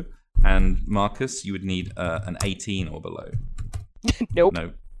below, and Marcus, you would need an 18 or below. Nope.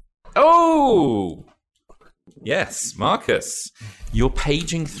 No. Oh! Yes, Marcus. You're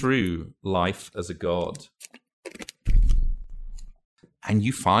paging through life as a god. And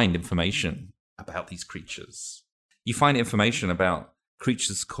you find information about these creatures. You find information about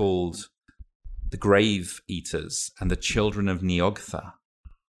creatures called the Grave Eaters and the Children of Neogtha.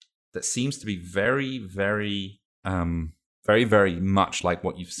 That seems to be very, very, very, very much like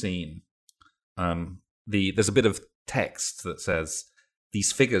what you've seen. There's a bit of text that says,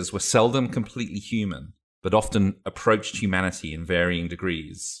 these figures were seldom completely human, but often approached humanity in varying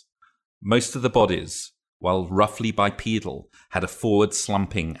degrees. Most of the bodies, while roughly bipedal, had a forward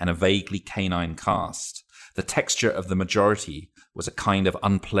slumping and a vaguely canine cast. The texture of the majority was a kind of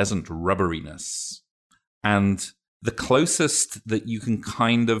unpleasant rubberiness. And the closest that you can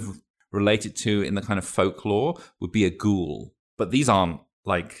kind of relate it to in the kind of folklore would be a ghoul. But these aren't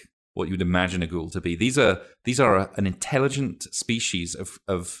like what you would imagine a ghoul to be. These are an intelligent species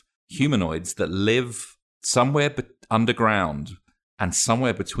of humanoids that live somewhere underground and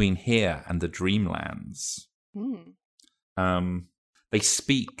somewhere between here and the Dreamlands. They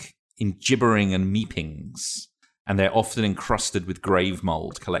speak in gibbering and meepings, and they're often encrusted with grave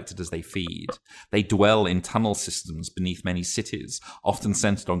mold collected as they feed. They dwell in tunnel systems beneath many cities, often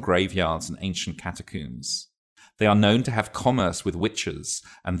centered on graveyards and ancient catacombs. They are known to have commerce with witches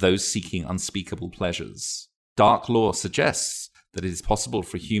and those seeking unspeakable pleasures. Dark lore suggests that it is possible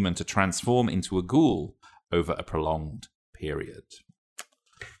for a human to transform into a ghoul over a prolonged period.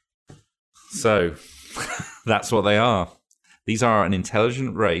 So, that's what they are. These are an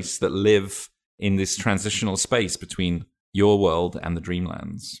intelligent race that live in this transitional space between your world and the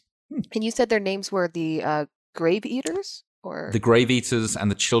Dreamlands. And you said their names were the Grave Eaters? Or the Grave Eaters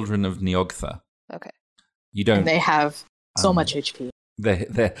and the Children of Neogtha. Okay. You don't. And they have so much HP.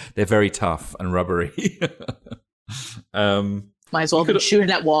 They're very tough and rubbery. Might as well be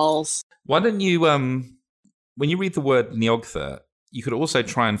shooting at walls. Why don't you, when you read the word Nyarlathotep, you could also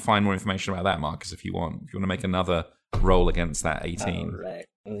try and find more information about that, Marcus, if you want. If you want to make another roll against that 18. All right.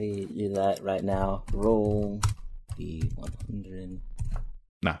 Let me do that right now. Roll the 100.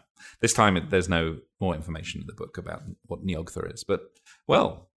 No. This time, there's no more information in the book about what Nyarlathotep is. But,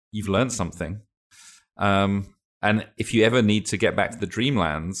 well, you've learned something. And if you ever need to get back to the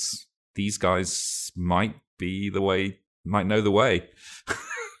Dreamlands, these guys might know the way. They know the way.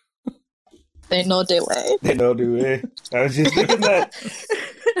 They know the way. I was just thinking that.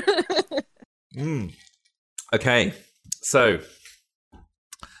 Okay, so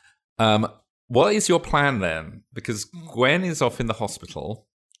what is your plan then? Because Gwen is off in the hospital.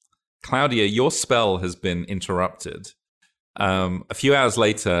 Claudia, your spell has been interrupted. A few hours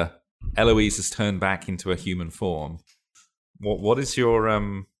later, Eloise has turned back into a human form. What is your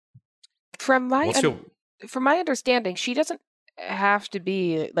From my understanding, she doesn't have to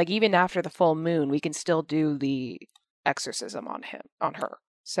be like, even after the full moon, we can still do the exorcism on her.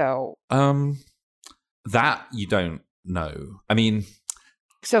 So that you don't know. I mean,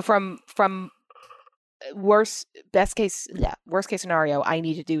 so from worst case scenario, I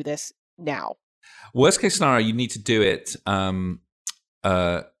need to do this now. Worst case scenario, you need to do it.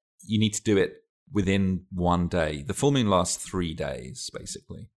 You need to do it within 1 day. The full moon lasts 3 days,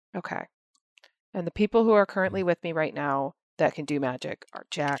 basically. Okay. And the people who are currently with me right now that can do magic are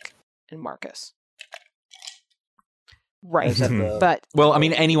Jack and Marcus. Right. But well, I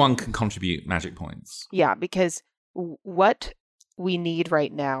mean, anyone can contribute magic points. Yeah, because what we need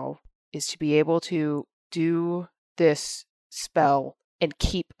right now is to be able to do this spell and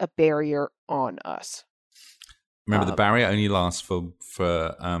keep a barrier on us. Remember, the barrier only lasts for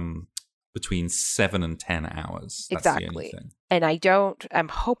between 7 and 10 hours. That's exactly. The only thing. And I'm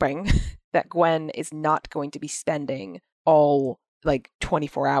hoping that Gwen is not going to be spending all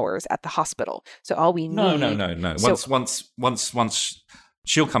 24 hours at the hospital. So all we need. No. Once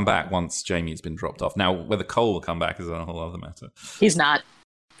she'll come back once Jamie's been dropped off. Now, whether Cole will come back is a whole other matter. He's not.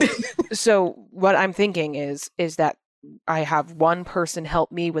 So what I'm thinking is that I have one person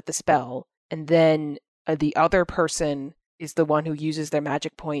help me with the spell, and then the other person is the one who uses their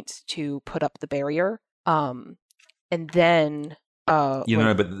magic points to put up the barrier. And then but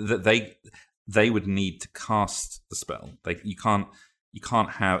they would need to cast the spell. You can't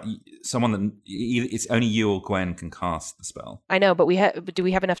have someone that it's only you or Gwen can cast the spell. I know, but do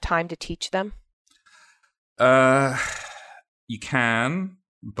we have enough time to teach them? You can,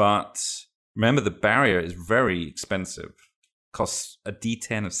 but remember the barrier is very expensive. Costs a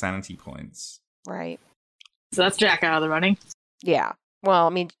D10 of sanity points. Right. So that's Jack out of the running. Yeah. Well, I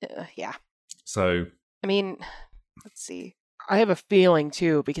mean, yeah. So I mean, let's see. I have a feeling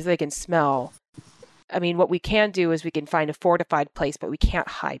too, because they can smell. I mean, what we can do is we can find a fortified place, but we can't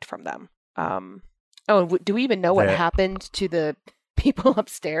hide from them. Do we even know what happened to the people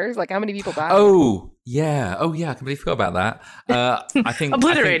upstairs? Like, how many people died? Oh yeah, I completely forgot about that. I think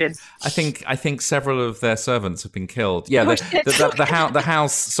obliterated. I think several of their servants have been killed. Yeah, the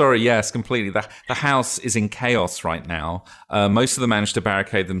house. Sorry, yes, completely. The house is in chaos right now. Most of them managed to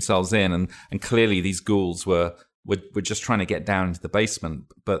barricade themselves in, and clearly these ghouls were just trying to get down into the basement.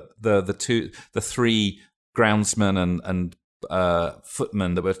 But the three groundsmen and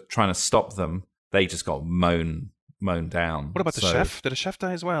footmen that were trying to stop them, they just got mown down. What about the chef? Did the chef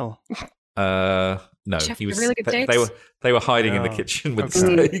die as well? No, Chef, he was. really good They were hiding in the kitchen with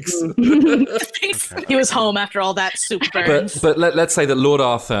the steaks. He was home after all that soup burns. But let's say that Lord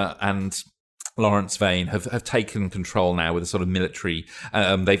Arthur and Lawrence Vane have taken control now with a sort of military.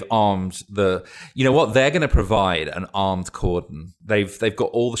 They've armed the. You know what? They're going to provide an armed cordon. They've got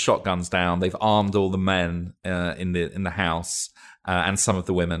all the shotguns down. They've armed all the men in the house. And some of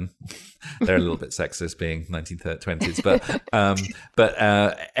the women, they're a little bit sexist, being 1920s, but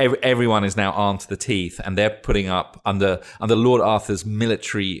everyone is now armed to the teeth, and they're putting up under Lord Arthur's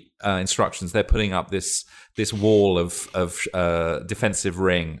military instructions. They're putting up this wall of defensive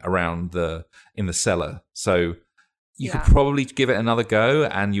ring around in the cellar. So you could probably give it another go,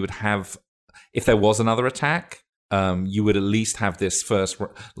 and you would have, if there was another attack, you would at least have this first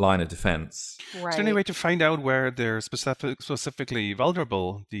line of defense. Right. Is there any way to find out where they're specifically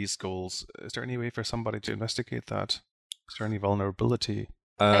vulnerable, these ghouls? Is there any way for somebody to investigate that? Is there any vulnerability?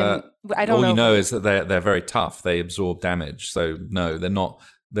 I don't know. All you know is that they're very tough. They absorb damage. So no, they're not.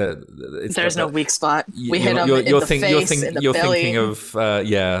 There's no weak spot. We hit them in the face, in the you're belly. thinking of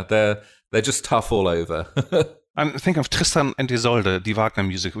they're just tough all over. I think of Tristan and Isolde, the Wagner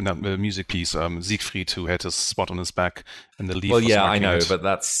music piece. Siegfried, who had his spot on his back, and the leaf. Well, was yeah, I marking know, it. but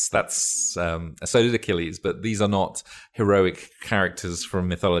that's so did Achilles. But these are not heroic characters from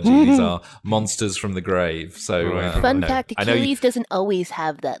mythology. These are monsters from the grave. So, Right. Fun no. fact: I know Achilles doesn't always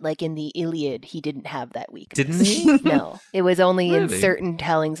have that. Like in the Iliad, he didn't have that weakness. Didn't he? No, it was only in Really? certain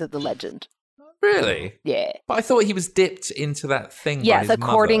tellings of the legend. Really? Yeah. But I thought he was dipped into that thing. by Yes, his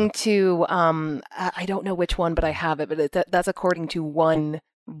according mother. to I don't know which one, but I have it. But that's according to one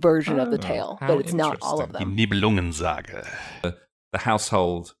version of the Oh, tale, how but it's not all of interesting. Die them. Nibelungensage. The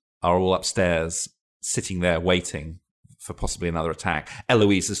household are all upstairs, sitting there waiting for possibly another attack.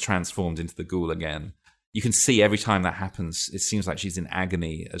 Eloise has transformed into the ghoul again. You can see every time that happens, it seems like she's in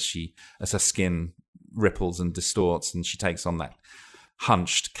agony as her skin ripples and distorts, and she takes on that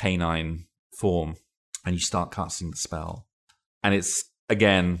hunched canine form, and you start casting the spell. And it's,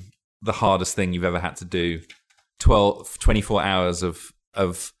 again, the hardest thing you've ever had to do. 24 hours of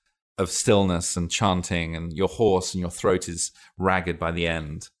stillness and chanting, and you're hoarse and your throat is ragged by the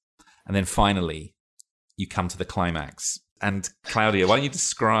end. And then finally, you come to the climax. And Claudia, why don't you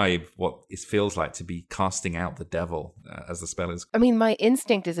describe what it feels like to be casting out the devil as the spell is? I mean, my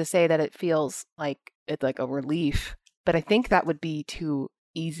instinct is to say that it feels like it's like a relief, but I think that would be too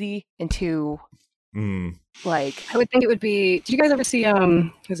easy and too like. I would think it would be. Did you guys ever see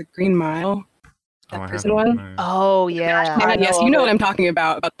was it Green Mile? That prison one? No. Oh yeah, Yeah, yes, you know what I'm talking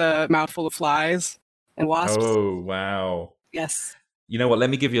about the mouthful of flies and wasps. Oh, wow. Yes. You know what? Let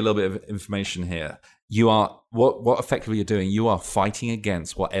me give you a little bit of information here. You are what effectively you're doing. You are fighting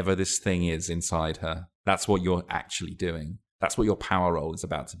against whatever this thing is inside her. That's what you're actually doing. That's what your power roll is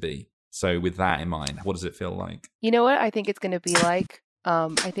about to be. So with that in mind, what does it feel like? You know what I think it's going to be like?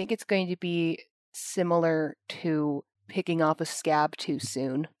 I think it's going to be similar to picking off a scab too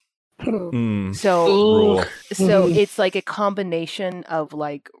soon. So Raw. it's like a combination of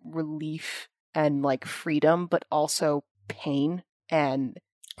like relief and like freedom, but also pain and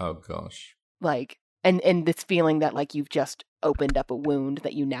Oh gosh. like and this feeling that like you've just opened up a wound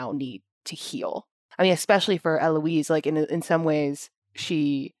that you now need to heal. I mean, especially for Eloise, like in some ways,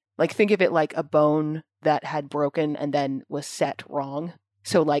 she like think of it like a bone that had broken and then was set wrong.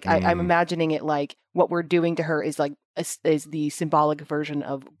 So like I'm imagining it like what we're doing to her is like is the symbolic version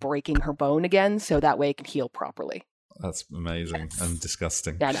of breaking her bone again, so that way it can heal properly. That's amazing and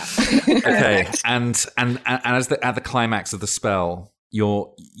disgusting. Yeah, no. Okay, and as at the climax of the spell,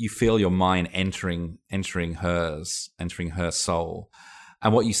 you feel your mind entering her soul,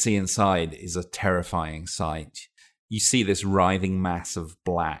 and what you see inside is a terrifying sight. You see this writhing mass of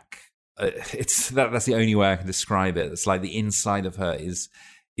black. That's the only way I can describe it. It's like the inside of her is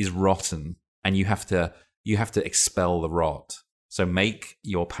rotten, and you have to expel the rot. So make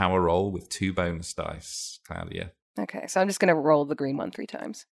your power roll with 2 bonus dice, Claudia. Okay, so I'm just gonna roll the green one 3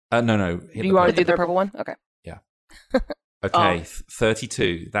 times. No. Do you want to do the purple one? Okay. Yeah. Okay,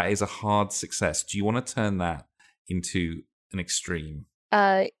 32. That is a hard success. Do you want to turn that into an extreme?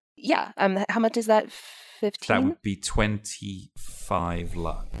 Yeah. How much is that? 15? That would be 25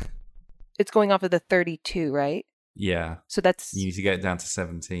 luck. It's going off of the 32, right? Yeah. So that's You need to get it down to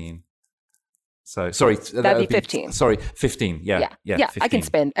 17. So, sorry. That'd be 15. Sorry, 15. Yeah.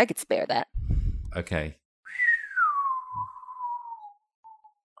 15. I could spare that. Okay.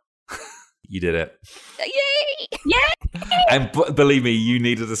 You did it. Yay! Yay! And believe me, you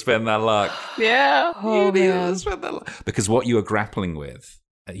needed to spend that luck. Yeah. You needed to spend that luck. Because what you are grappling with,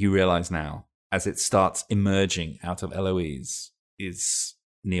 you realize now, as it starts emerging out of Eloise, is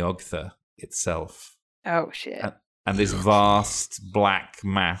Neogtha itself. Oh shit! And this vast black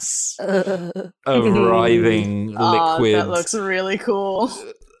mass of writhing liquid that looks really cool.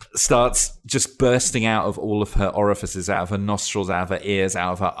 starts just bursting out of all of her orifices, out of her nostrils, out of her ears,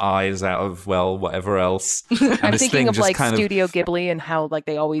 out of her eyes, out of, well, whatever else. And I'm this thinking thing of just like kind Studio Ghibli and how like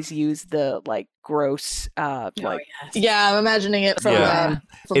they always use the like gross like Yeah, I'm imagining it from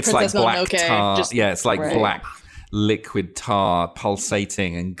it's Princess like black Mononoke. tar. Just It's like Right. black liquid tar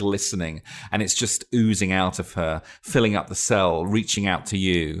pulsating and glistening, and it's just oozing out of her, filling up the cell, reaching out to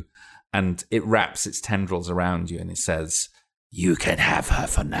you, and it wraps its tendrils around you, and it says, "You can have her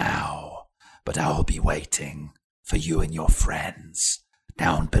for now, but I'll be waiting for you and your friends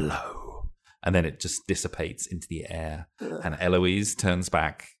down below." And then it just dissipates into the air, and Eloise turns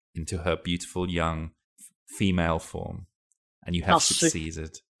back into her beautiful young female form, and you have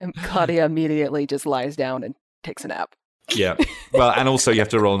succeeded. and Claudia immediately just lies down and takes a nap. Yeah. Well, and also you have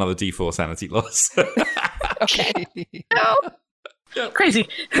to roll another D4 sanity loss. Okay. No. Crazy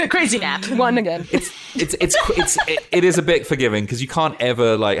nap. One again. It is a bit forgiving because you can't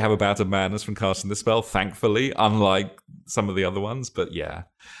ever like have a bout of madness from casting the spell, thankfully, unlike some of the other ones. But yeah,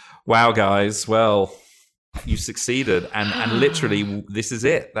 wow, guys, well, you succeeded, and literally this is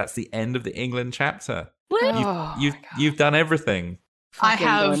it. That's the end of the England chapter. You've done everything. I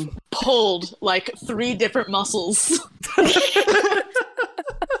have pulled like 3 different muscles.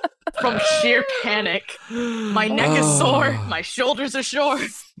 From sheer panic. My neck is sore. My shoulders are sore.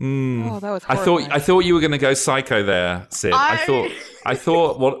 Oh, that was horrifying. I thought you were going to go psycho there, Sid. I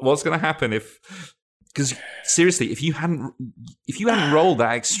thought what's going to happen because seriously, if you hadn't rolled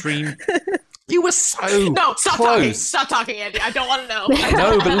that extreme, you were so no, stop close. Talking. Stop talking, Andy. I don't want to know.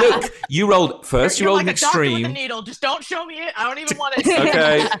 No, but look, you rolled first. You're you rolled like an a doctor extreme. with a needle. Just don't show me it. I don't even want it.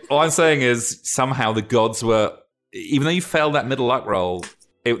 Okay, all I'm saying is somehow the gods were, even though you failed that middle luck roll.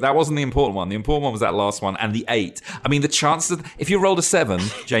 That wasn't the important one. The important one was that last one and the 8. I mean, the chances if you rolled a 7,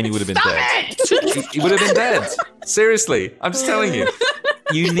 Janie would have been dead. You would have been dead. Seriously, I'm just telling you.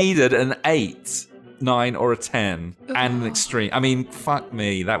 You needed an 8, 9, or a 10 and an extreme. I mean, fuck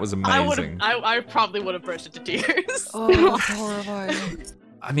me, that was amazing. I probably would have burst into tears. Oh, that's horrifying.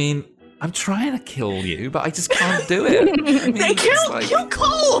 I mean, I'm trying to kill you, but I just can't do it. I mean, Kill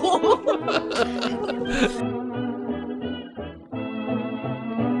Cole!